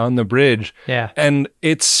figure on the bridge. Yeah. And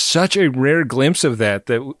it's such a rare glimpse of that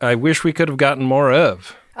I wish we could have gotten more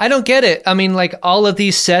of. I don't get it. I mean, like, all of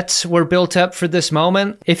these sets were built up for this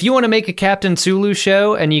moment. If you want to make a Captain Sulu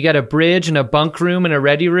show and you got a bridge and a bunk room and a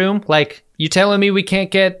ready room, like, you telling me we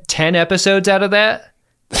can't get 10 episodes out of that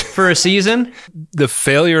for a season? The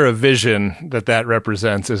failure of vision that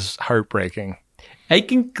represents is heartbreaking. I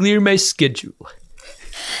can clear my schedule.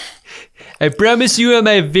 I promise you I'm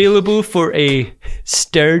available for a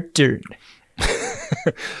star turn.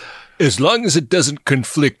 As long as it doesn't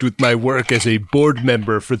conflict with my work as a board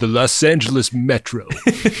member for the Los Angeles Metro.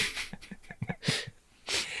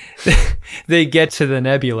 They get to the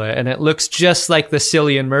nebula, and it looks just like the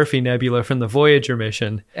Cillian Murphy nebula from the Voyager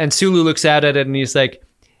mission. And Sulu looks out at it, and he's like,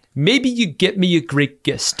 maybe you get me a great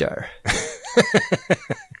guest star.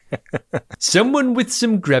 Someone with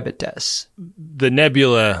some gravitas. The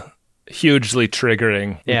nebula, hugely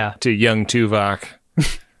triggering to young Tuvok.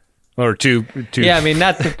 Or to yeah, I mean,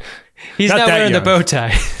 he's not wearing the bow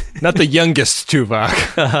tie. Not the youngest Tuvok.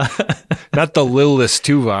 Not the littlest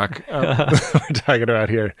Tuvok we're talking about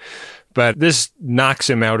here. But this knocks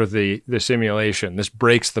him out of the simulation. This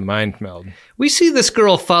breaks the mind meld. We see this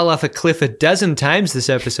girl fall off a cliff a dozen times this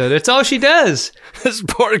episode. That's all she does. This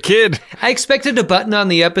poor kid. I expected a button on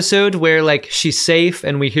the episode where, like, she's safe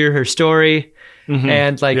and we hear her story. Mm-hmm.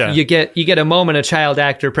 And, like, you get a moment a child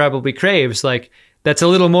actor probably craves. Like, that's a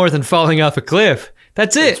little more than falling off a cliff.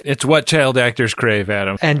 That's it. It's what child actors crave,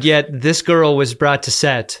 Adam. And yet this girl was brought to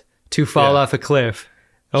set to fall off a cliff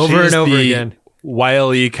over and over again.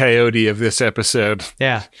 Wile E. Coyote of this episode.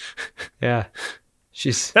 Yeah. Yeah.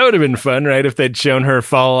 That would have been fun, right? If they'd shown her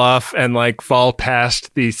fall off and, like, fall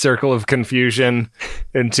past the circle of confusion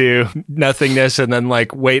into nothingness and then,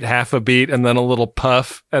 like, wait half a beat and then a little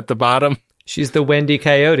puff at the bottom. She's the Wendy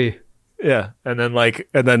Coyote. Yeah. And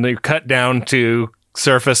then you cut down to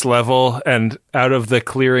surface level, and out of the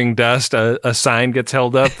clearing dust, a sign gets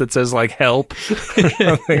held up that says, like, help, or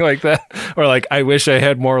something like that. Or, like, I wish I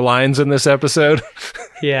had more lines in this episode.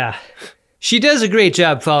 Yeah. She does a great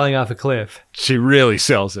job falling off a cliff. She really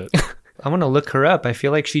sells it. I want to look her up. I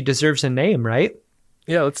feel like she deserves a name, right?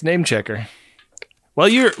 Yeah, let's name check her. While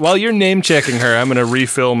you're name checking her, I'm going to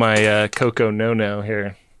refill my Coco No-No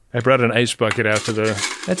here. I brought an ice bucket out to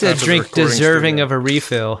the... That's a drink deserving of a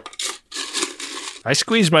refill. I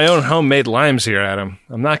squeezed my own homemade limes here, Adam.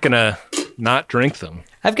 I'm not going to not drink them.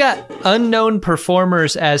 I've got unknown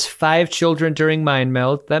performers as 5 children during Mind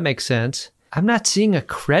Meld. That makes sense. I'm not seeing a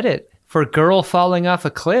credit for girl falling off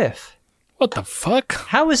a cliff. What the fuck?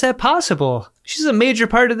 How is that possible? She's a major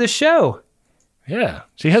part of the show. Yeah,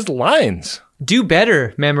 she has lines. Do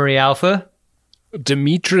better, Memory Alpha.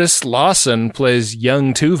 Demetris Lawson plays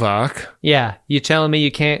young Tuvok. Yeah, you telling me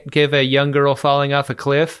you can't give a young girl falling off a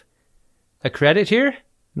cliff a credit here?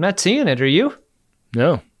 I'm not seeing it, are you?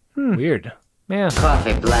 No. Weird. Yeah.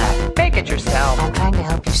 Coffee black. Make it yourself. I'm trying to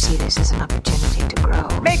help you see this as an opportunity to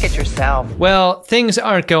grow. Make it yourself. Well, things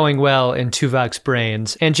aren't going well in Tuvok's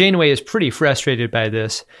brains, and Janeway is pretty frustrated by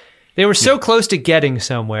this. They were so close to getting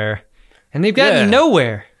somewhere, and they've gotten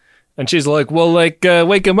nowhere. And she's like, well, like,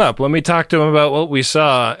 wake him up. Let me talk to him about what we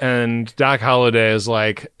saw. And Doc Holliday is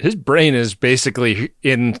like, his brain is basically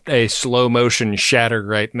in a slow motion shatter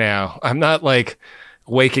right now. I'm not, like,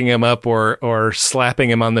 waking him up or slapping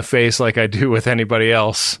him on the face like I do with anybody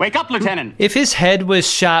else. Wake up, Lieutenant. If his head was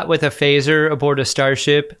shot with a phaser aboard a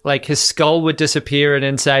starship, like, his skull would disappear and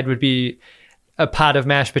inside would be a pot of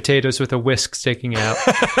mashed potatoes with a whisk sticking out.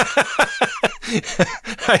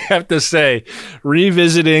 I have to say,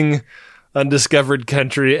 revisiting Undiscovered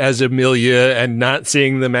Country as Amelia and not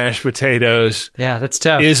seeing the mashed potatoes, that's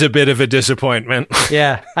tough, is a bit of a disappointment.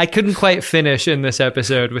 Yeah, I couldn't quite finish in this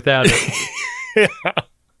episode without it. Yeah.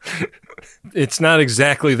 It's not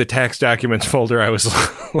exactly the tax documents folder I was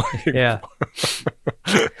looking for.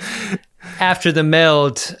 After the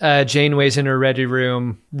meld, Janeway's in her ready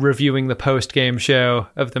room reviewing the post-game show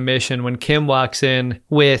of the mission when Kim walks in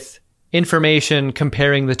with information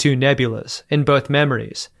comparing the two nebulas in both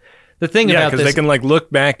memories. The thing about this... because they can like look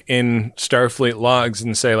back in Starfleet logs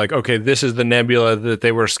and say like, okay, this is the nebula that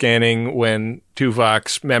they were scanning when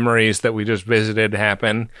Tuvok's memories that we just visited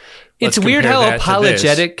happen. It's weird how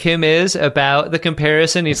apologetic Kim is about the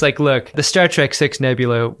comparison. He's like, look, the Star Trek 6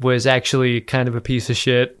 nebula was actually kind of a piece of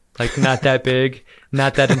shit. Like, not that big,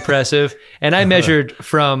 not that impressive. And I measured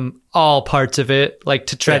from all parts of it, like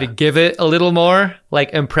to try to give it a little more, like,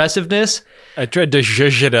 impressiveness. I tried to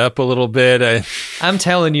zhuzh it up a little bit. I'm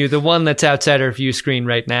telling you, the one that's outside our view screen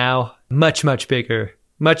right now, much, much bigger,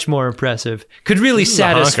 much more impressive. Could really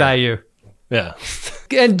satisfy you. Yeah.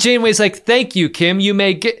 And Janeway's like, thank you, Kim. You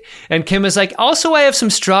may get... And Kim is like, also, I have some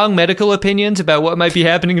strong medical opinions about what might be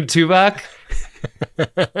happening to Tuvok.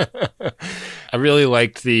 I really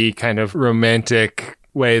liked the kind of romantic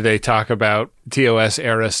way they talk about TOS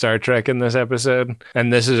era Star Trek in this episode.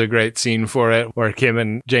 And this is a great scene for it, where Kim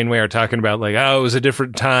and Janeway are talking about like, oh, it was a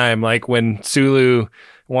different time. Like when Sulu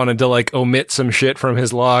wanted to like omit some shit from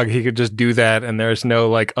his log, he could just do that. And there's no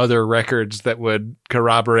like other records that would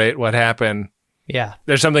corroborate what happened. Yeah.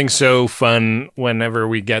 There's something so fun whenever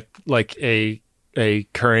we get like a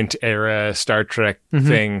current era Star Trek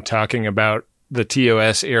thing talking about the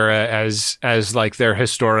TOS era as like their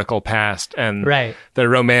historical past and the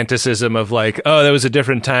romanticism of like, oh, that was a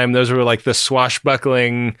different time. Those were like the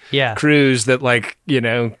swashbuckling crews that like, you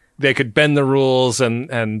know, they could bend the rules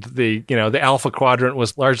and the, you know, the Alpha Quadrant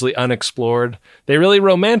was largely unexplored. They really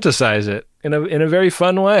romanticize it in a very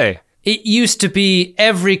fun way. It used to be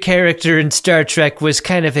every character in Star Trek was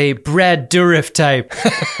kind of a Brad Dourif type.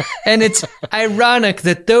 And it's ironic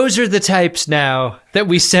that those are the types now that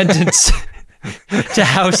we sentence to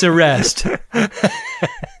house arrest.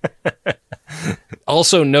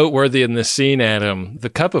 Also noteworthy in this scene, Adam,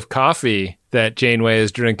 the cup of coffee that Janeway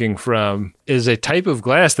is drinking from is a type of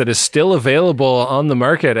glass that is still available on the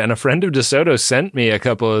market. And a friend of DeSoto sent me a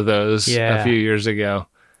couple of those a few years ago.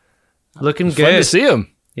 Looking good. Fun to see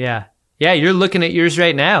them. Yeah. Yeah, you're looking at yours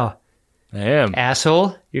right now. I am.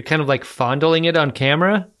 Asshole. You're kind of like fondling it on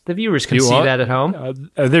camera. The viewers can see that at home.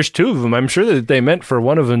 There's two of them. I'm sure that they meant for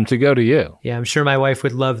one of them to go to you. Yeah, I'm sure my wife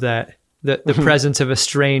would love that. The presence of a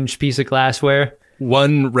strange piece of glassware.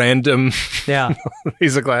 One random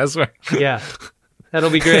piece of glassware. Yeah,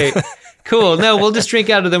 that'll be great. Cool. No, we'll just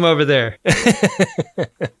drink out of them over there.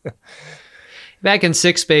 Back in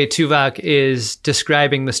sickbay, Tuvok is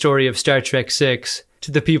describing the story of Star Trek VI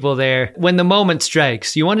to the people there. When the moment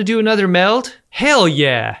strikes, you want to do another meld? Hell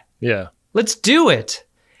yeah. Yeah. Let's do it.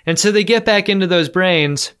 And so they get back into those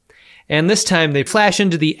brains, and this time they flash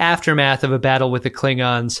into the aftermath of a battle with the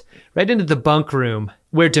Klingons, right into the bunk room,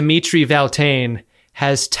 where Dimitri Valtain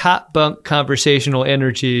has top bunk conversational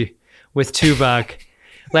energy with Tuvok.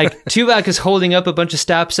 Like, Tuvok is holding up a bunch of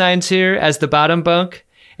stop signs here as the bottom bunk,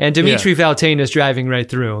 and Dimitri Valtain is driving right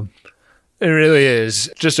through them. It really is.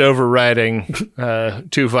 Just overriding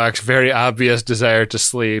Tuvok's very obvious desire to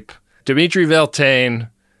sleep. Dimitri Valtain,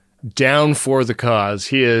 down for the cause.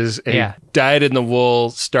 He is a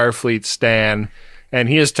dyed-in-the-wool Starfleet stan, and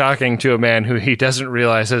he is talking to a man who he doesn't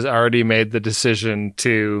realize has already made the decision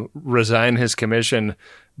to resign his commission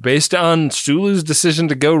based on Sulu's decision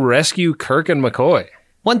to go rescue Kirk and McCoy.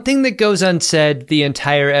 One thing that goes unsaid the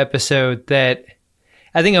entire episode that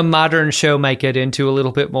I think a modern show might get into a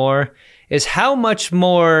little bit more is how much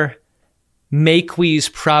more Maquis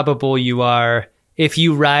probable you are if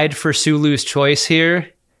you ride for Sulu's choice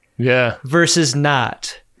here. Yeah. Versus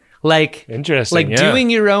not. Like, interesting. Like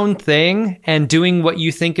doing your own thing and doing what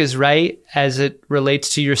you think is right as it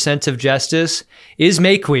relates to your sense of justice is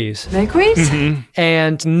Maquis. Maquis? Mm-hmm.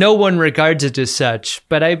 And no one regards it as such,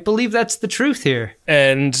 but I believe that's the truth here.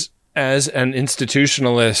 And as an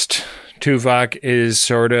institutionalist, Tuvok is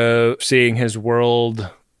sort of seeing his world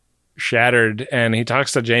shattered, and he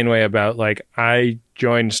talks to Janeway about, like, I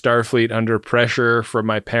joined Starfleet under pressure from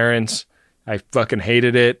my parents. I fucking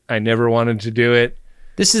hated it. I never wanted to do it.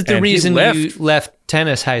 This is the reason you left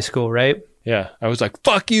tennis high school, right? Yeah. I was like,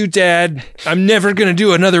 fuck you, Dad. I'm never going to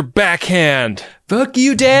do another backhand. Fuck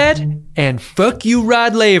you, Dad. And fuck you,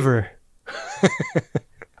 Rod Laver.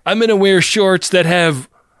 I'm going to wear shorts that have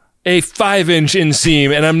a 5-inch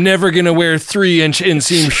inseam, and I'm never going to wear 3-inch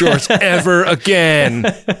inseam shorts ever again.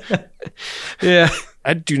 Yeah.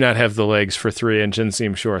 I do not have the legs for 3-inch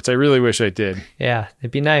inseam shorts. I really wish I did. Yeah,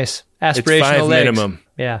 it'd be nice. Aspirational it's 5 legs. minimum.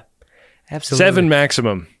 Yeah, absolutely. 7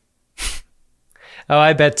 maximum. Oh,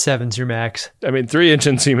 I bet 7's your max. I mean, 3-inch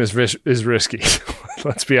inseam is risky.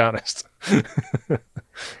 Let's be honest.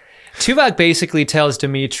 Tuvok basically tells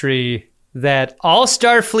Dimitri that all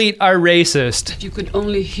Starfleet are racist. If you could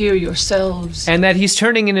only hear yourselves. And that he's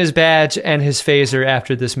turning in his badge and his phaser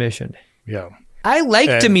after this mission. Yeah. I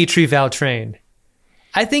like Dimitri Valtrain.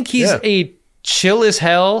 I think he's a chill as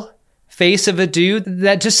hell face of a dude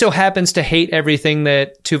that just so happens to hate everything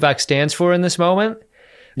that Tuvok stands for in this moment.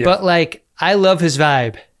 Yeah. But like, I love his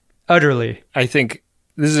vibe utterly. I think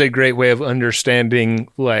this is a great way of understanding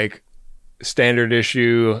like standard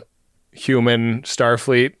issue human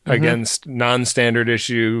Starfleet against non-standard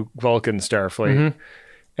issue Vulcan Starfleet.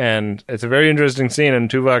 And it's a very interesting scene. And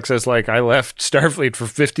Tuvok says, like, I left Starfleet for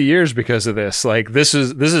 50 years because of this. Like, this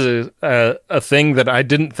is a thing that I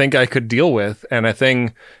didn't think I could deal with, and a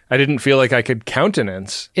thing I didn't feel like I could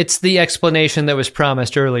countenance. It's the explanation that was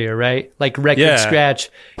promised earlier, right? Like record scratch.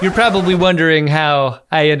 You're probably wondering how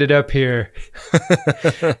I ended up here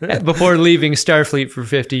before leaving Starfleet for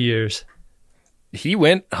 50 years. He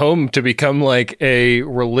went home to become like a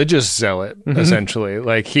religious zealot, essentially.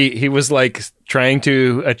 Like he was like trying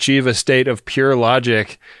to achieve a state of pure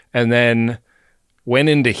logic, and then went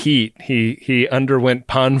into heat. He underwent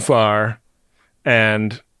Ponfar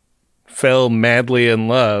and fell madly in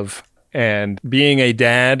love. And being a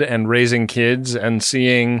dad and raising kids and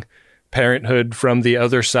seeing parenthood from the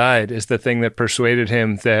other side is the thing that persuaded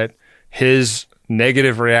him that his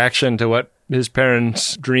negative reaction to what his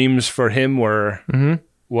parents' dreams for him were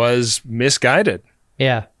was misguided.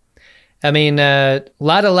 Yeah. I mean, a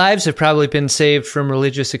lot of lives have probably been saved from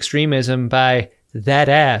religious extremism by that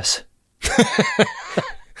ass.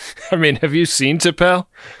 I mean, have you seen T'Pel?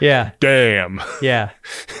 Yeah. Damn. Yeah.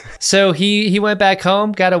 So he went back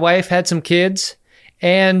home, got a wife, had some kids,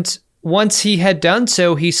 and once he had done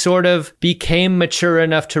so, he sort of became mature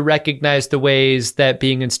enough to recognize the ways that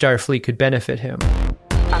being in Starfleet could benefit him.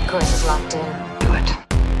 Our course is locked in. Do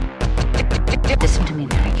it. Listen to me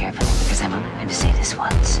very carefully, because I'm only going to say this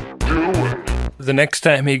once. Do it. The next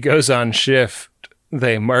time he goes on shift,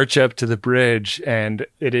 they march up to the bridge, and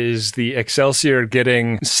it is the Excelsior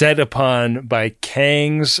getting set upon by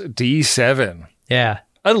Kang's D7. Yeah.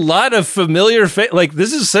 A lot of familiar like,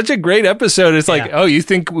 this is such a great episode. It's like, oh, you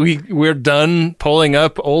think we're done pulling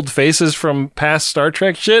up old faces from past Star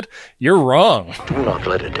Trek shit? You're wrong. Do not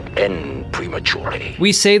let it end prematurely.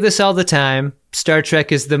 We say this all the time. Star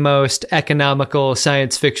Trek is the most economical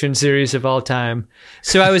science fiction series of all time.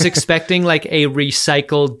 So I was expecting like a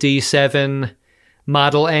recycled D7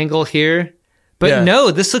 model angle here. But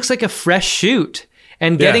no, this looks like a fresh shoot.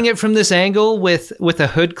 And getting it from this angle with a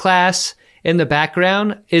hood class in the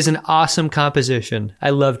background is an awesome composition. I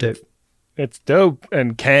loved it. It's dope.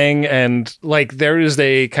 And Kang, and like there is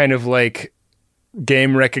a kind of like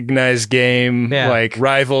game recognized game, like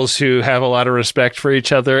rivals who have a lot of respect for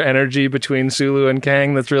each other energy between Sulu and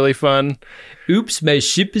Kang that's really fun. Oops, my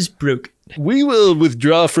ship is broken. We will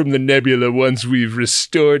withdraw from the nebula once we've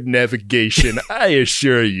restored navigation. I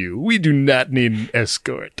assure you, we do not need an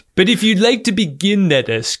escort. But if you'd like to begin that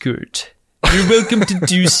escort, you're welcome to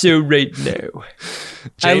do so right now.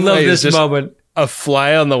 I love this moment. A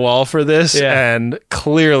fly on the wall for this, and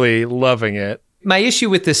clearly loving it. My issue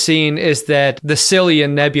with this scene is that the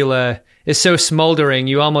Cillian Nebula is so smoldering,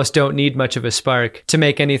 you almost don't need much of a spark to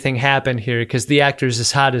make anything happen here, because the actor's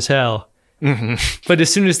as hot as hell. But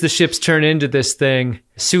as soon as the ships turn into this thing,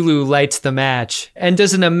 Sulu lights the match and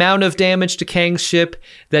does an amount of damage to Kang's ship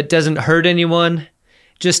that doesn't hurt anyone.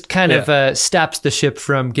 Just kind of stops the ship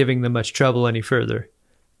from giving them much trouble any further.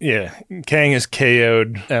 Yeah, Kang is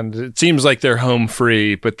KO'd, and it seems like they're home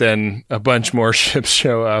free, but then a bunch more ships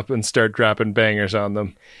show up and start dropping bangers on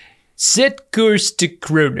them. Set course to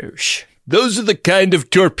Kronos. Those are the kind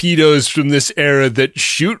of torpedoes from this era that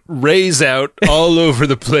shoot rays out all over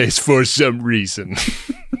the place for some reason.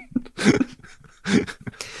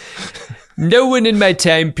 No one in my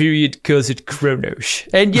time period calls it Kronos,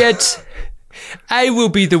 and yet I will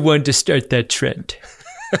be the one to start that trend.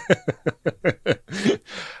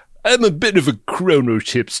 I'm a bit of a Kronos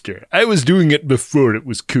hipster. I was doing it before it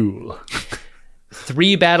was cool.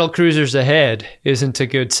 3 battle cruisers ahead isn't a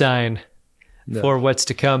good sign for what's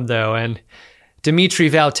to come, though. And Dimitri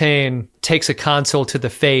Valtain takes a console to the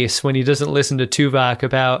face when he doesn't listen to Tuvok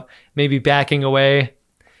about maybe backing away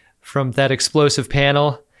from that explosive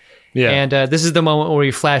panel. Yeah. And this is the moment where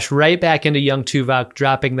we flash right back into young Tuvok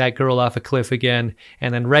dropping that girl off a cliff again,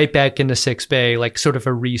 and then right back into 6 Bay, like sort of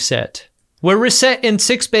a reset. We're reset in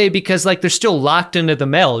 6 Bay because like they're still locked into the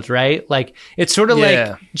meld, right? Like it's sort of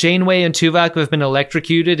like Janeway and Tuvok have been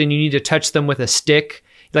electrocuted and you need to touch them with a stick.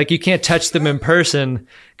 Like you can't touch them in person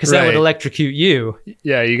because that would electrocute you.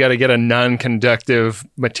 Yeah, you got to get a non-conductive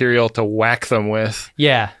material to whack them with.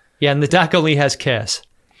 Yeah, and the dock only has Cass.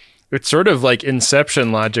 It's sort of like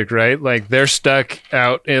Inception logic, right? Like they're stuck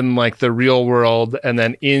out in like the real world, and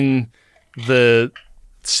then in the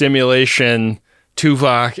simulation,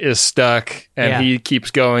 Tuvok is stuck, and he keeps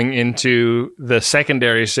going into the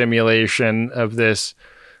secondary simulation of this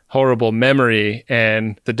horrible memory,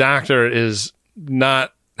 and the doctor is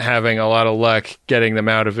not having a lot of luck getting them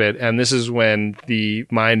out of it. And this is when the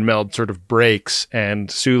mind meld sort of breaks and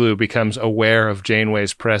Sulu becomes aware of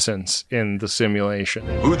Janeway's presence in the simulation.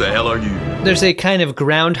 Who the hell are you? There's a kind of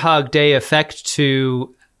Groundhog Day effect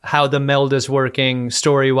to how the meld is working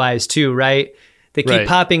story-wise too, right? They keep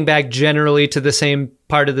popping back generally to the same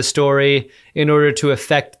part of the story in order to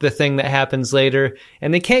affect the thing that happens later.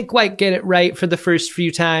 And they can't quite get it right for the first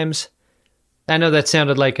few times. I know that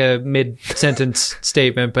sounded like a mid-sentence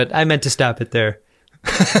statement, but I meant to stop it there.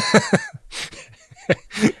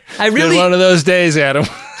 Been one of those days, Adam.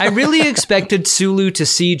 I really expected Sulu to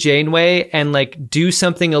see Janeway and like do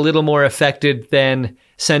something a little more affected than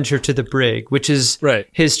send her to the brig, which is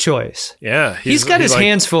his choice. Yeah. He's got his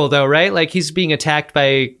hands full though, right? Like he's being attacked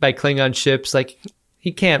by Klingon ships. Like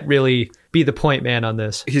he can't really be the point man on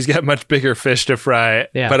this. He's got much bigger fish to fry.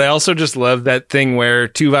 Yeah. But I also just love that thing where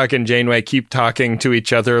Tuvok and Janeway keep talking to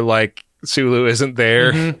each other like Sulu isn't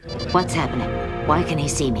there. Mm-hmm. What's happening? Why can he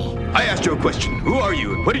see me? I asked you a question. Who are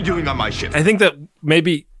you and what are you doing on my ship? I think that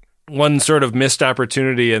maybe one sort of missed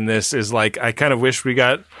opportunity in this is like, I kind of wish we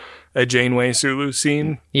got a Janeway Sulu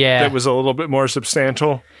scene that was a little bit more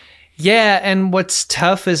substantial. Yeah, and what's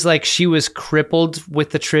tough is like she was crippled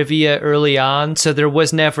with the trivia early on, so there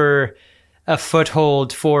was never a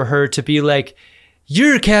foothold for her to be like,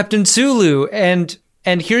 you're Captain Sulu, and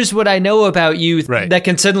here's what I know about you that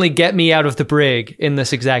can suddenly get me out of the brig in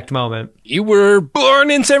this exact moment. You were born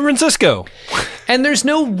in San Francisco. And there's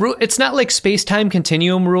no it's not like space-time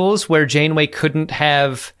continuum rules where Janeway couldn't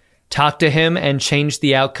have talked to him and changed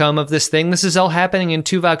the outcome of this thing. This is all happening in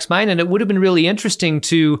Tuvok's mind, and it would have been really interesting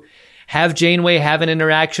to have Janeway have an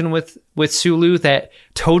interaction with Sulu that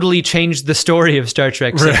totally changed the story of Star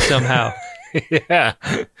Trek somehow. Yeah,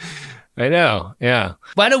 I know. Yeah.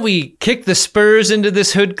 Why don't we kick the spurs into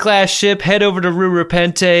this Hood-class ship, head over to Ruru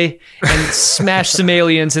Repente, and smash some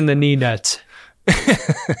aliens in the knee nuts?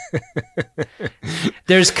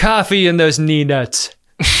 There's coffee in those knee nuts.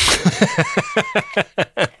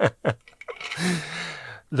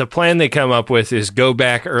 The plan they come up with is go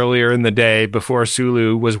back earlier in the day before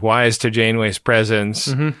Sulu was wise to Janeway's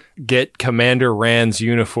presence, get Commander Rand's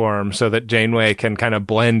uniform so that Janeway can kind of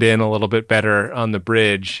blend in a little bit better on the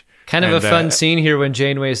bridge. Kind of a fun scene here when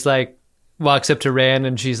Janeway's like, walks up to Rand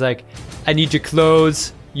and she's like, I need your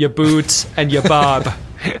clothes, your boots, and your bob.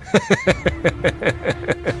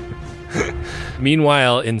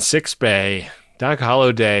 Meanwhile, in Sickbay, Doc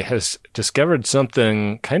Holliday has discovered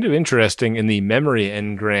something kind of interesting in the memory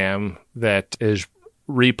engram that is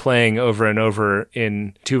replaying over and over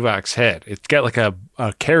in Tuvok's head. It's got like a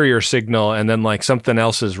carrier signal and then like something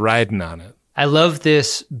else is riding on it. I love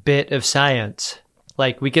this bit of science.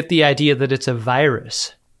 Like we get the idea that it's a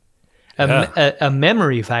virus, a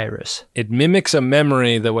memory virus. It mimics a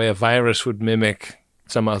memory the way a virus would mimic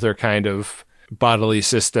some other kind of bodily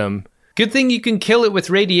system. Good thing you can kill it with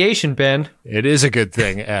radiation, Ben. It is a good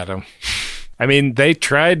thing, Adam. I mean, they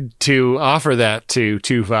tried to offer that to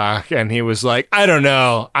Tuvok, and he was like, I don't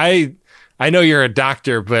know. I know you're a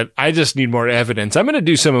doctor, but I just need more evidence. I'm going to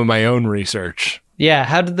do some of my own research. Yeah,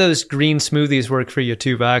 how did those green smoothies work for you,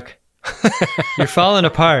 Tuvok? You're falling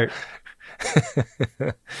apart.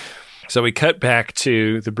 So we cut back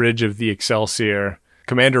to the bridge of the Excelsior.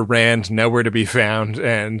 Commander Rand nowhere to be found,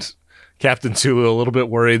 and Captain Sulu a little bit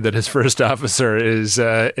worried that his first officer is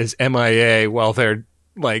MIA while they're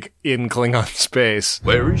like in Klingon space.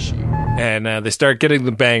 Where is she? And they start getting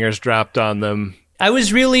the bangers dropped on them. I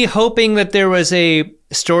was really hoping that there was a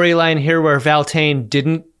storyline here where Valtain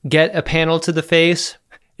didn't get a panel to the face.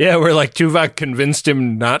 Yeah, where like Tuvok convinced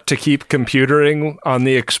him not to keep computering on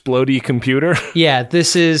the explodey computer. Yeah,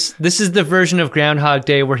 this is the version of Groundhog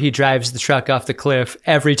Day where he drives the truck off the cliff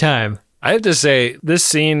every time. I have to say, this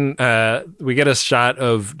scene, we get a shot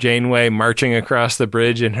of Janeway marching across the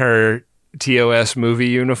bridge in her TOS movie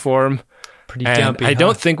uniform. Pretty dumpy, I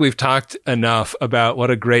don't think we've talked enough about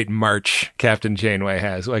what a great march Captain Janeway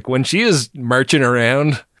has. Like, when she is marching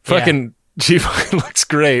around, she fucking looks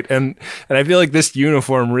great. And I feel like this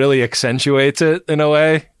uniform really accentuates it in a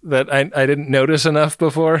way that I didn't notice enough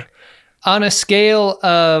before. On a scale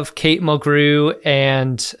of Kate Mulgrew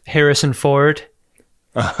and Harrison Ford...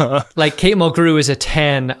 Like Kate Mulgrew is a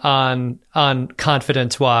 10 on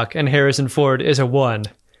confidence walk and Harrison Ford is a 1.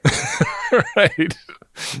 Right.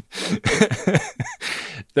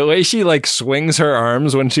 The way she like swings her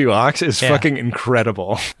arms when she walks is fucking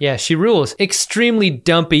incredible. Yeah, she rules. Extremely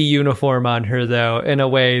dumpy uniform on her, though, in a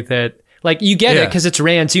way that, like, you get it because it's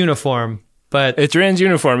Rand's uniform. But it's Rand's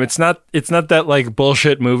uniform. It's not that like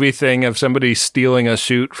bullshit movie thing of somebody stealing a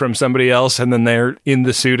suit from somebody else and then they're in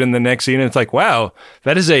the suit in the next scene. It's like, wow,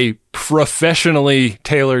 that is a professionally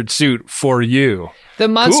tailored suit for you. The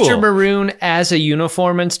Monster Maroon as a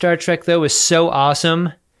uniform in Star Trek, though, is so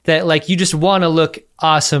awesome that like you just want to look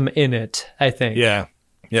awesome in it, I think. Yeah.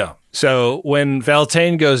 Yeah. So when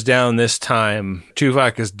Valtane goes down this time,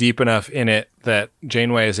 Tuvok is deep enough in it that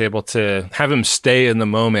Janeway is able to have him stay in the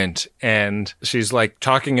moment. And she's like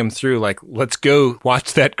talking him through, like, let's go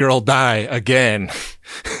watch that girl die again.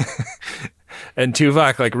 And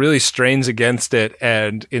Tuvok like really strains against it.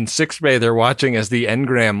 And in sickbay, they're watching as the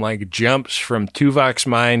engram like jumps from Tuvok's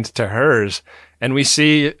mind to hers. And we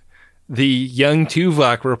see the young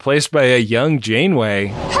Tuvok replaced by a young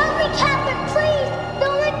Janeway.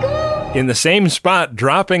 In the same spot,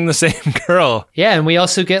 dropping the same girl. Yeah, and we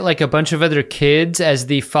also get like a bunch of other kids as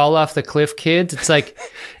the fall off the cliff kids. It's like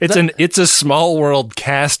it's a Small World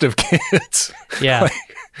cast of kids. Yeah,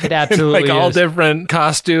 it absolutely like all is. different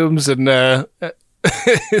costumes and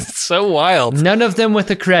it's so wild. None of them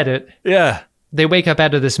with a credit. Yeah, they wake up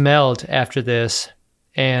out of this meld after this,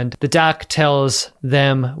 and the doc tells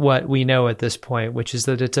them what we know at this point, which is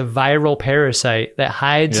that it's a viral parasite that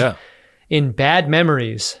hides in bad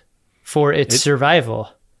memories. For its survival.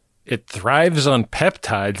 It thrives on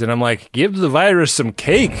peptides, and I'm like, give the virus some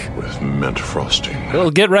cake. With mint frosting.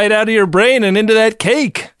 It'll get right out of your brain and into that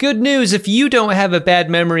cake. Good news, if you don't have a bad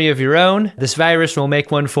memory of your own, this virus will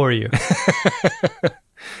make one for you.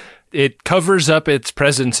 It covers up its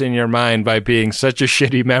presence in your mind by being such a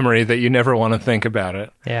shitty memory that you never want to think about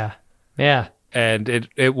it. Yeah. Yeah. And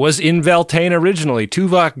it was in Valtane originally.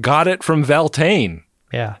 Tuvok got it from Valtane.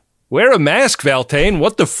 Yeah. Wear a mask, Valtane.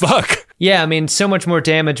 What the fuck? Yeah, I mean, so much more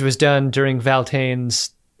damage was done during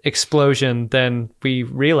Valtane's explosion than we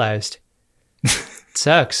realized. It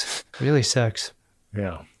sucks. It really sucks.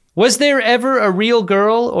 Yeah. Was there ever a real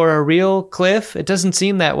girl or a real Cliff? It doesn't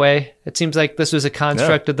seem that way. It seems like this was a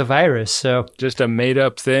construct of the virus. So just a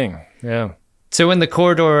made-up thing. Yeah. So in the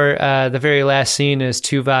corridor, the very last scene is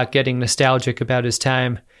Tuvok getting nostalgic about his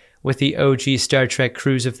time with the OG Star Trek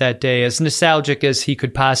crews of that day, as nostalgic as he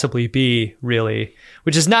could possibly be, really,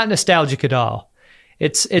 which is not nostalgic at all.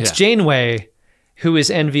 It's Janeway who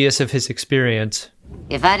is envious of his experience.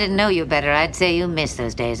 If I didn't know you better, I'd say you missed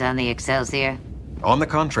those days on the Excelsior. On the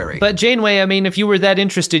contrary. But Janeway, I mean, if you were that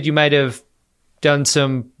interested, you might have done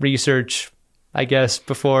some research, I guess,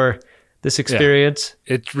 before this experience.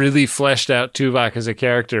 Yeah. It really fleshed out Tuvok as a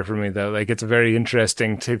character for me, though. Like, it's very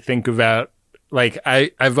interesting to think about. Like,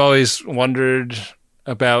 I've always wondered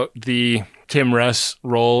about the Tim Russ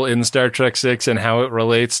role in Star Trek VI and how it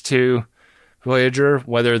relates to Voyager,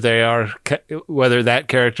 whether that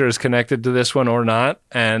character is connected to this one or not.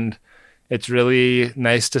 And it's really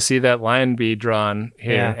nice to see that line be drawn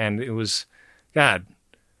here. Yeah. And it was, God,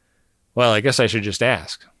 well, I guess I should just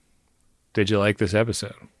ask, did you like this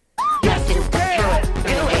episode?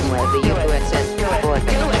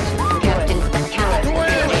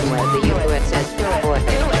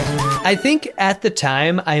 I think at the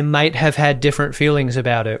time I might have had different feelings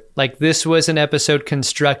about it. Like, this was an episode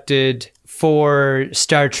constructed for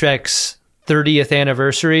Star Trek's 30th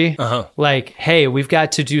anniversary. Like, hey, we've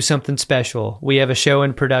got to do something special. We have a show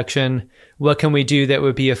in production. What can we do that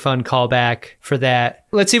would be a fun callback for that?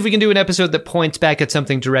 Let's see if we can do an episode that points back at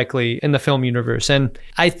something directly in the film universe. And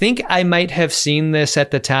I think I might have seen this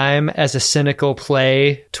at the time as a cynical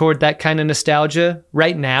play toward that kind of nostalgia.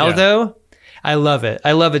 Right now, though, I love it.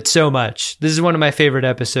 I love it so much. This is one of my favorite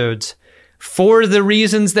episodes for the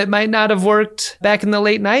reasons that might not have worked back in the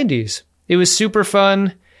late 90s. It was super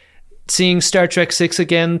fun seeing Star Trek VI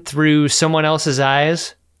again through someone else's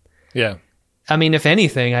eyes. Yeah. I mean, if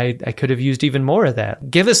anything, I could have used even more of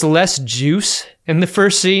that. Give us less juice in the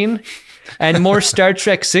first scene and more Star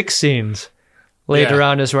Trek VI scenes later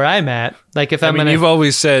on is where I'm at. Like, if you've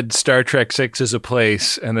always said Star Trek VI is a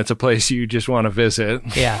place, and it's a place you just want to visit.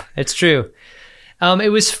 Yeah, it's true.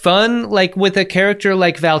 It was fun, like, with a character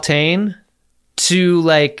like Valtane to,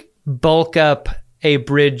 like, bulk up a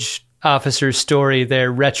bridge officer's story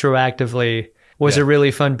there retroactively was a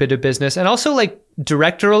really fun bit of business. And also, like,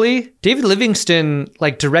 directorially, David Livingston,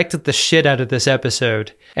 like, directed the shit out of this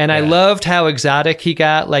episode. And I loved how exotic he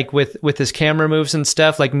got, like, with his camera moves and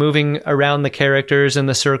stuff, like, moving around the characters and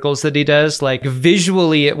the circles that he does. Like,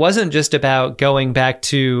 visually, it wasn't just about going back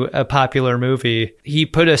to a popular movie. He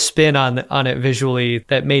put a spin on it visually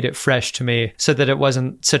that made it fresh to me so that it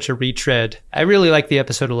wasn't such a retread. I really liked the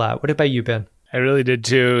episode a lot. What about you, Ben? I really did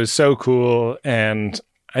too. It was so cool. And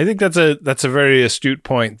I think that's a very astute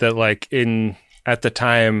point that, like, at the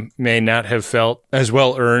time may not have felt as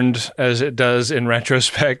well earned as it does in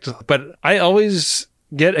retrospect. But I always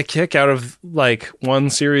get a kick out of, like, one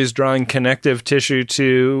series drawing connective tissue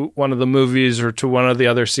to one of the movies or to one of the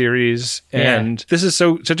other series. Yeah. And this is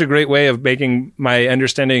such a great way of making my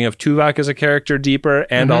understanding of Tuvok as a character deeper,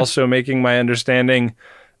 and also making my understanding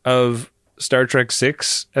of Star Trek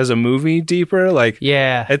 6 as a movie deeper. Like,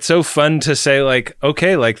 yeah, it's so fun to say, like,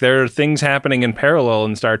 okay, like, there are things happening in parallel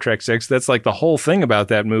in Star Trek 6. That's like the whole thing about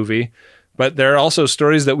that movie. But there are also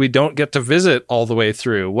stories that we don't get to visit all the way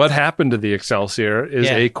through. What happened to the Excelsior is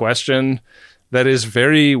a question that is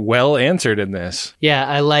very well answered in this. Yeah,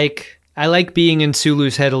 I like being in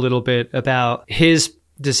Sulu's head a little bit about his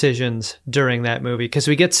decisions during that movie, because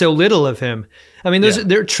we get so little of him. I mean,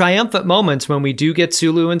 there are triumphant moments when we do get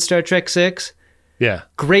Sulu in Star Trek 6. Yeah.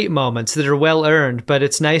 Great moments that are well earned, but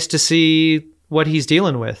it's nice to see what he's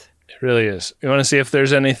dealing with. It really is. You want to see if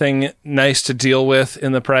there's anything nice to deal with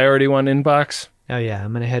in the Priority 1 inbox? Oh, yeah.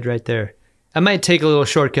 I'm going to head right there. I might take a little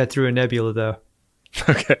shortcut through a nebula, though.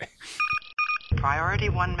 Okay. Priority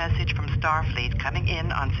 1 message from Starfleet coming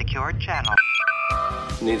in on secured channel.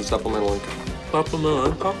 Need a supplemental income. Supplemental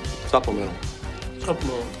income? Supplemental.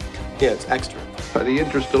 Supplemental. Yeah, it's extra. The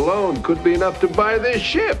interest alone could be enough to buy this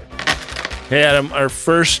ship. Hey, Adam, our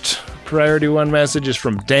first Priority 1 message is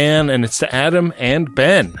from Dan, and it's to Adam and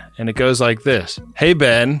Ben. And it goes like this. Hey,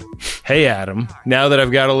 Ben. Hey, Adam. Now that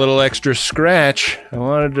I've got a little extra scratch, I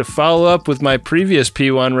wanted to follow up with my previous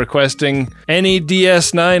P1 requesting any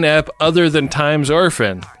DS9 app other than Time's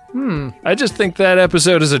Orphan. I just think that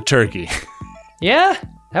episode is a turkey. Yeah?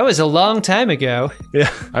 That was a long time ago.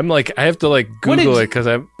 Yeah. I'm like, I have to, like, Google it because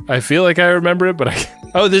I feel like I remember it, but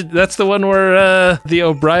that's the one where the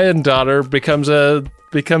O'Brien daughter becomes a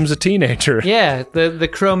teenager. Yeah, the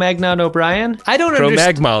Cro-Magnon O'Brien.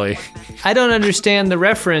 Cro-Mag-Molly. I don't understand the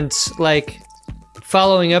reference, like,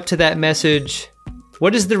 following up to that message.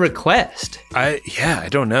 What is the request? I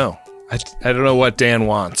don't know. I don't know what Dan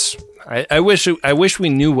wants. I wish we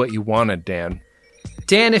knew what you wanted, Dan.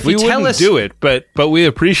 Dan, if you tell us... We wouldn't do it, but we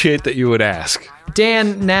appreciate that you would ask.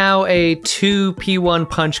 Dan, now a 2 P1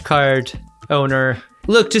 punch card owner.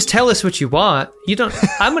 Look, just tell us what you want. You don't...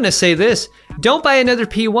 I'm going to say this. Don't buy another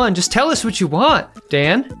P1. Just tell us what you want,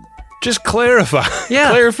 Dan. Just clarify. Yeah.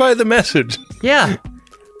 Clarify the message. Yeah.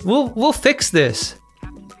 We'll fix this.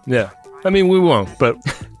 Yeah. I mean, we won't, but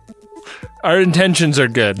our intentions are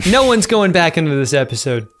good. No one's going back into this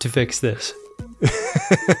episode to fix this.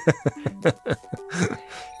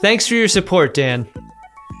 Thanks for your support, Dan.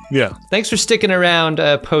 Yeah. Thanks for sticking around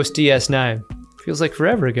post DS9. Feels like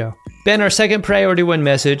forever ago. Ben, our second Priority 1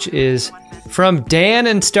 message is from Dan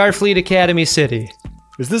in Starfleet Academy City.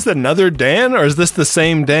 Is this another Dan, or is this the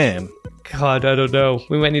same Dan? God, I don't know.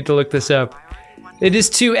 We might need to look this up. It is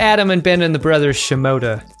to Adam and Ben and the brothers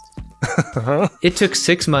Shimoda. It took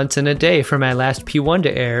 6 months and a day for my last P1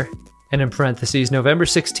 to air, and in parentheses, November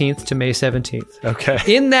 16th to May 17th. Okay.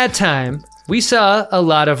 In that time, we saw a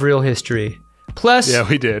lot of real history. Plus, yeah,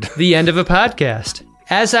 we did. The end of a podcast.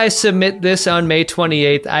 As I submit this on May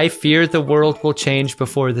 28th, I fear the world will change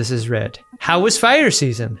before this is read. How was fire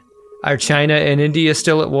season? Are China and India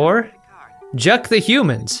still at war? Juck the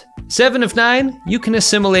humans. 7 of 9, you can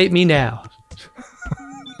assimilate me now.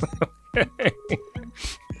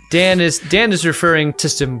 Dan is referring to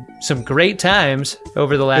some great times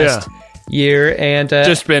over the last year, and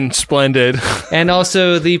just been splendid. And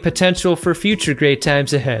also the potential for future great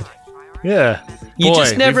times ahead. Yeah. You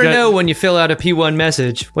just never know when you fill out a P1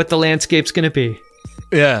 message what the landscape's going to be.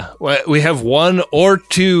 Yeah. We have 1 or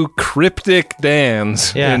 2 cryptic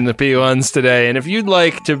Dans in the P1s today. And if you'd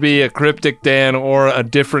like to be a cryptic Dan or a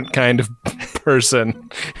different kind of person,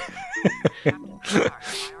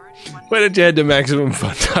 why don't you head to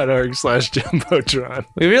MaximumFun.org/Jumbotron.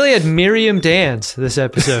 We really had Miriam Dans this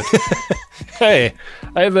episode. Hey,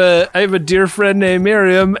 I have a dear friend named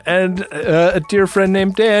Miriam and a dear friend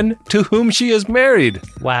named Dan to whom she is married.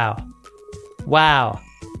 Wow.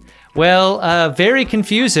 Well, very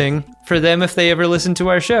confusing for them if they ever listen to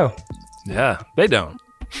our show. Yeah, they don't.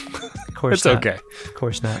 Of course it's not. Okay. Of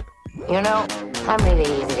course not. You know, I'm really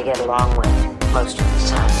easy to get along with most of the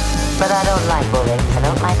time. But I don't like bullying, I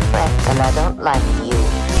don't like threats, and I don't like you.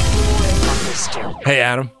 Understood. Hey,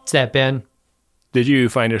 Adam. What's that, Ben? Did you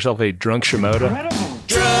find yourself a drunk Shimoda?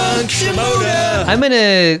 Drunk Shimoda! I'm going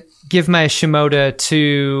to give my Shimoda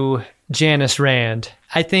to Janice Rand.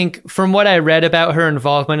 I think from what I read about her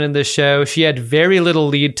involvement in this show, she had very little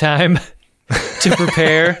lead time to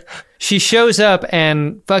prepare. She shows up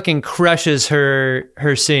and fucking crushes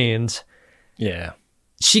her scenes. Yeah.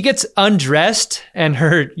 She gets undressed and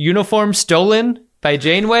her uniform stolen by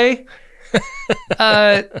Janeway.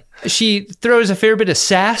 She throws a fair bit of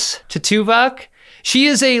sass to Tuvok. She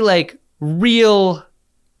is a real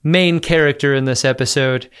main character in this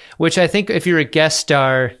episode, which I think if you're a guest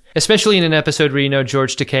star, especially in an episode where you know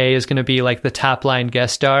George Takei is going to be the top line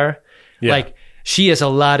guest star, she has a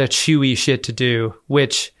lot of chewy shit to do,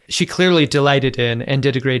 which she clearly delighted in and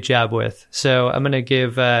did a great job with. So I'm going to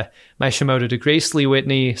give my Shimoda to Grace Lee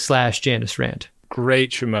Whitney / Janice Rand.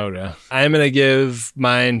 Great Shimoda. I'm going to give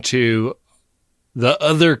mine to the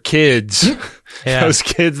other kids. Yeah. Those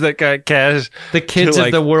kids that got cast. The kids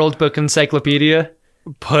of the World Book Encyclopedia.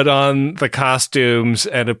 Put on the costumes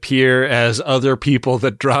and appear as other people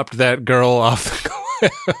that dropped that girl off the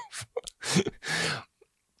cliff.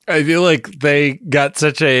 I feel like they got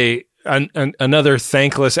such another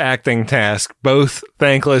thankless acting task, both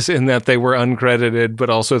thankless in that they were uncredited, but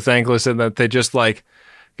also thankless in that they just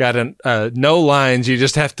got no lines. You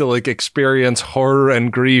just have to experience horror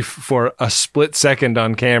and grief for a split second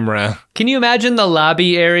on camera. Can you imagine the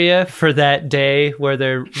lobby area for that day where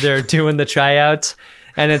they're doing the tryouts,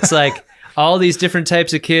 and it's all these different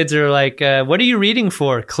types of kids are what are you reading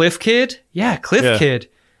for? Cliff Kid? Yeah, Cliff Kid.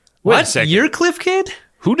 Wait what? a second. You're Cliff Kid?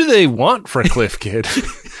 Who do they want for Cliff Kid?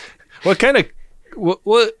 What kind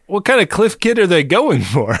of Cliff Kid are they going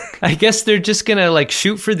for? I guess they're just gonna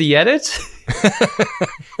shoot for the edit.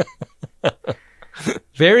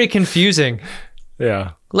 Very confusing.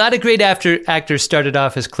 Yeah, a lot of great actors started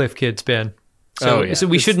off as Cliff Kids, Ben. So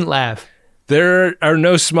we shouldn't laugh. There are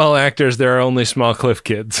no small actors. There are only small Cliff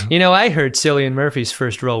Kids. I heard Cillian Murphy's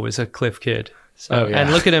first role was a Cliff Kid. So,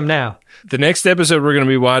 and look at him now. The next episode we're going to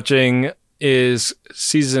be watching is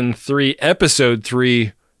season 3, episode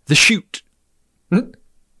 3, The Shoot.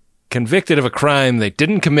 Convicted of a crime they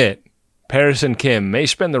didn't commit, Paris and Kim may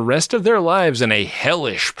spend the rest of their lives in a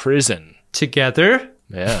hellish prison. Together?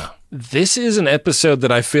 Yeah. This is an episode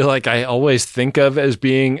that I feel like I always think of as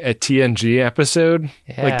being a TNG episode.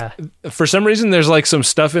 Yeah. For some reason, there's some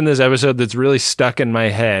stuff in this episode that's really stuck in my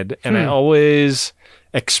head, and I always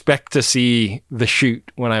expect to see The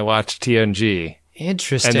Shoot when I watch TNG.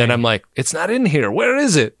 Interesting. And then I'm like, it's not in here. Where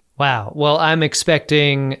is it? Wow. Well, I'm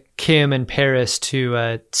expecting Kim and Paris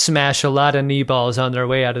to smash a lot of knee balls on their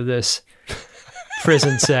way out of this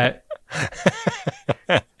prison set.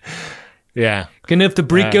 Yeah. Gonna have to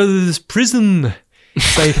break out of this prison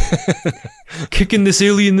by kicking this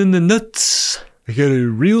alien in the nuts. I got a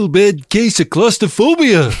real bad case of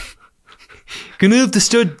claustrophobia. Gonna have to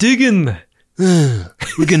start digging.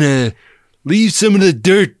 We're gonna leave some of the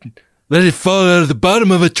dirt, let it fall out of the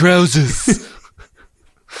bottom of our trousers.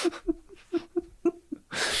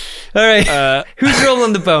 All right. Who's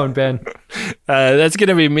rolling the bone, Ben? That's going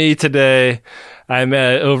to be me today. I'm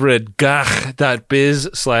over at gach.biz/game,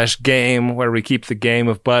 where we keep the game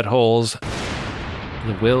of buttholes.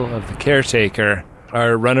 The Will of the Caretaker.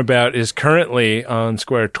 Our runabout is currently on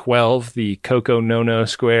square 12, the Coco Nono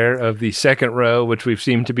square of the second row, which we've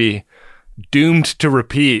seemed to be doomed to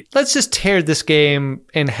repeat. Let's just tear this game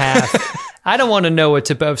in half. I don't want to know what's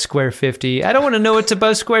above square 50. I don't want to know what's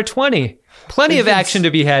above square 20. Plenty of action to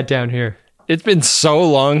be had down here. It's been so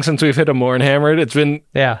long since we've hit a Mornhammered. It's been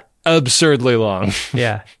absurdly long.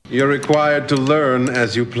 Yeah. You're required to learn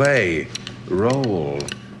as you play. Roll.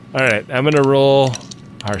 All right, I'm going to roll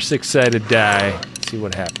our 6-sided die. See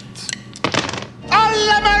what happens.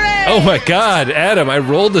 Oh my God, Adam, I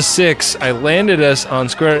rolled a 6. I landed us on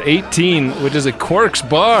square 18, which is a Quark's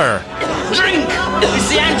bar. Drink! It's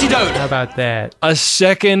the antidote! How about that? A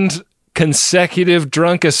second consecutive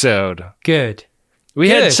drunkisode. Good. We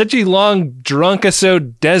had such a long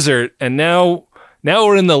drunkisode desert, and now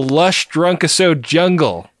we're in the lush drunkisode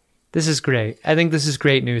jungle. This is great. I think this is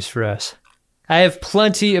great news for us. I have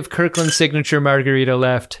plenty of Kirkland signature margarita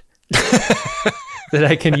left that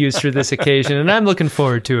I can use for this occasion, and I'm looking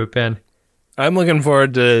forward to it, Ben. I'm looking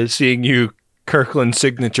forward to seeing you Kirkland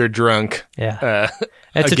signature drunk. Yeah.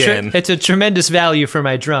 It's a tremendous value for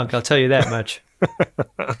my drunk, I'll tell you that much.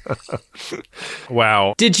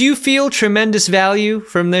 Wow. Did you feel tremendous value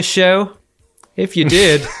from this show? If you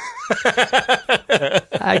did,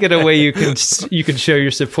 I got a way you can show your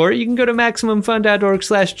support. You can go to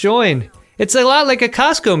MaximumFun.org/join. It's a lot like a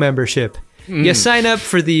Costco membership. You sign up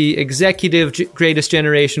for the executive Greatest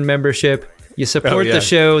Generation membership. You support the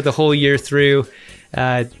show the whole year through.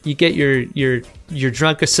 You get your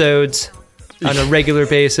drunk-episodes on a regular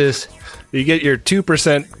basis. You get your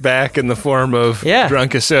 2% back in the form of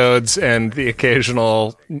drunk-episodes and the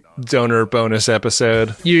occasional donor bonus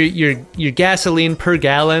episode. Your gasoline per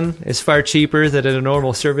gallon is far cheaper than at a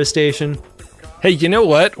normal service station. Hey, you know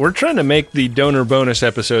what? We're trying to make the donor bonus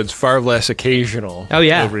episodes far less occasional.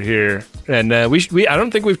 over here. And we I don't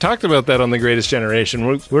think we've talked about that on The Greatest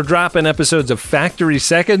Generation. We're dropping episodes of Factory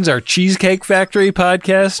Seconds, our Cheesecake Factory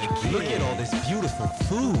podcast. Look at all this beautiful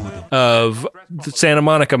food. Of the Santa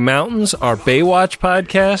Monica Mountains, our Baywatch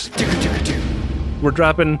podcast. We're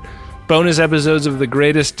dropping bonus episodes of The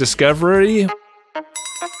Greatest Discovery,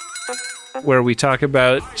 where we talk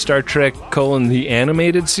about Star Trek: the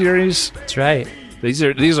animated series. That's right.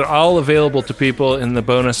 These are all available to people in the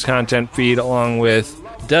bonus content feed, along with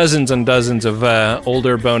dozens and dozens of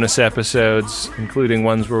older bonus episodes, including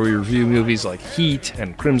ones where we review movies like Heat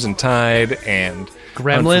and Crimson Tide and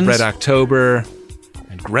Gremlins, Red October,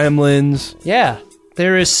 and Gremlins. Yeah,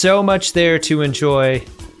 there is so much there to enjoy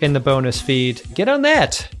in the bonus feed. Get on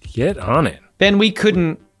that. Get on it. Ben, we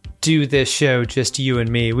couldn't do this show just you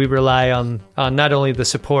and me. We rely on not only the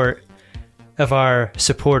support of our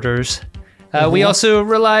supporters, we also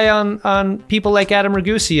rely on people like Adam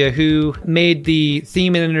Ragusia, who made the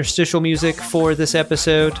theme and interstitial music for this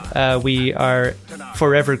episode. We are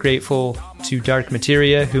forever grateful to Dark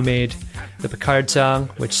Materia, who made the Picard song,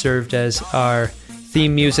 which served as our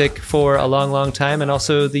theme music for a long, long time, and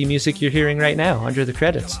also the music you're hearing right now under the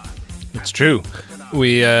credits. It's true.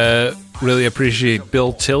 We really appreciate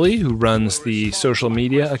Bill Tilley, who runs the social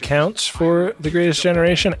media accounts for The Greatest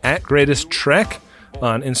Generation, at Greatest Trek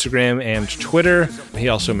on Instagram and Twitter. He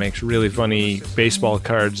also makes really funny baseball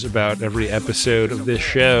cards about every episode of this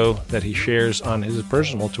show that he shares on his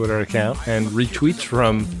personal Twitter account and retweets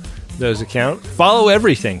from those accounts. Follow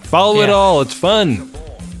everything. Follow it all. It's fun.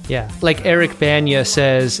 Yeah. Like Eric Banya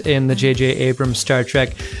says in the J.J. Abrams Star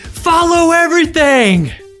Trek, follow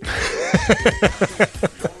everything!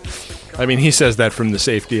 I mean, he says that from the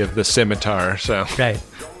safety of the scimitar, so. Right.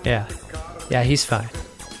 Yeah. Yeah, he's fine.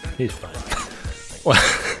 He's fine.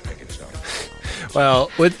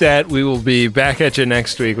 Well, with that, we will be back at you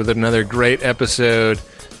next week with another great episode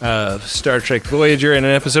of Star Trek Voyager and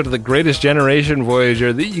an episode of The Greatest Generation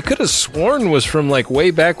Voyager that you could have sworn was from like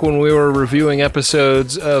way back when we were reviewing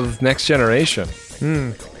episodes of Next Generation.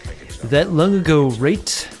 That long ago,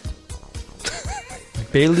 right?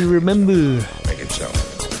 Barely remember. Make it so.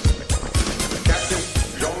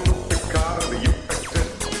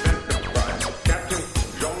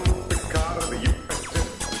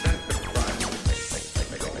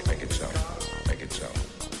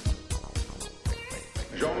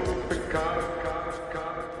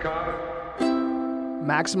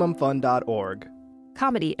 MaximumFun.org.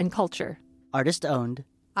 Comedy and culture. Artist owned.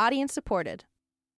 Audience supported.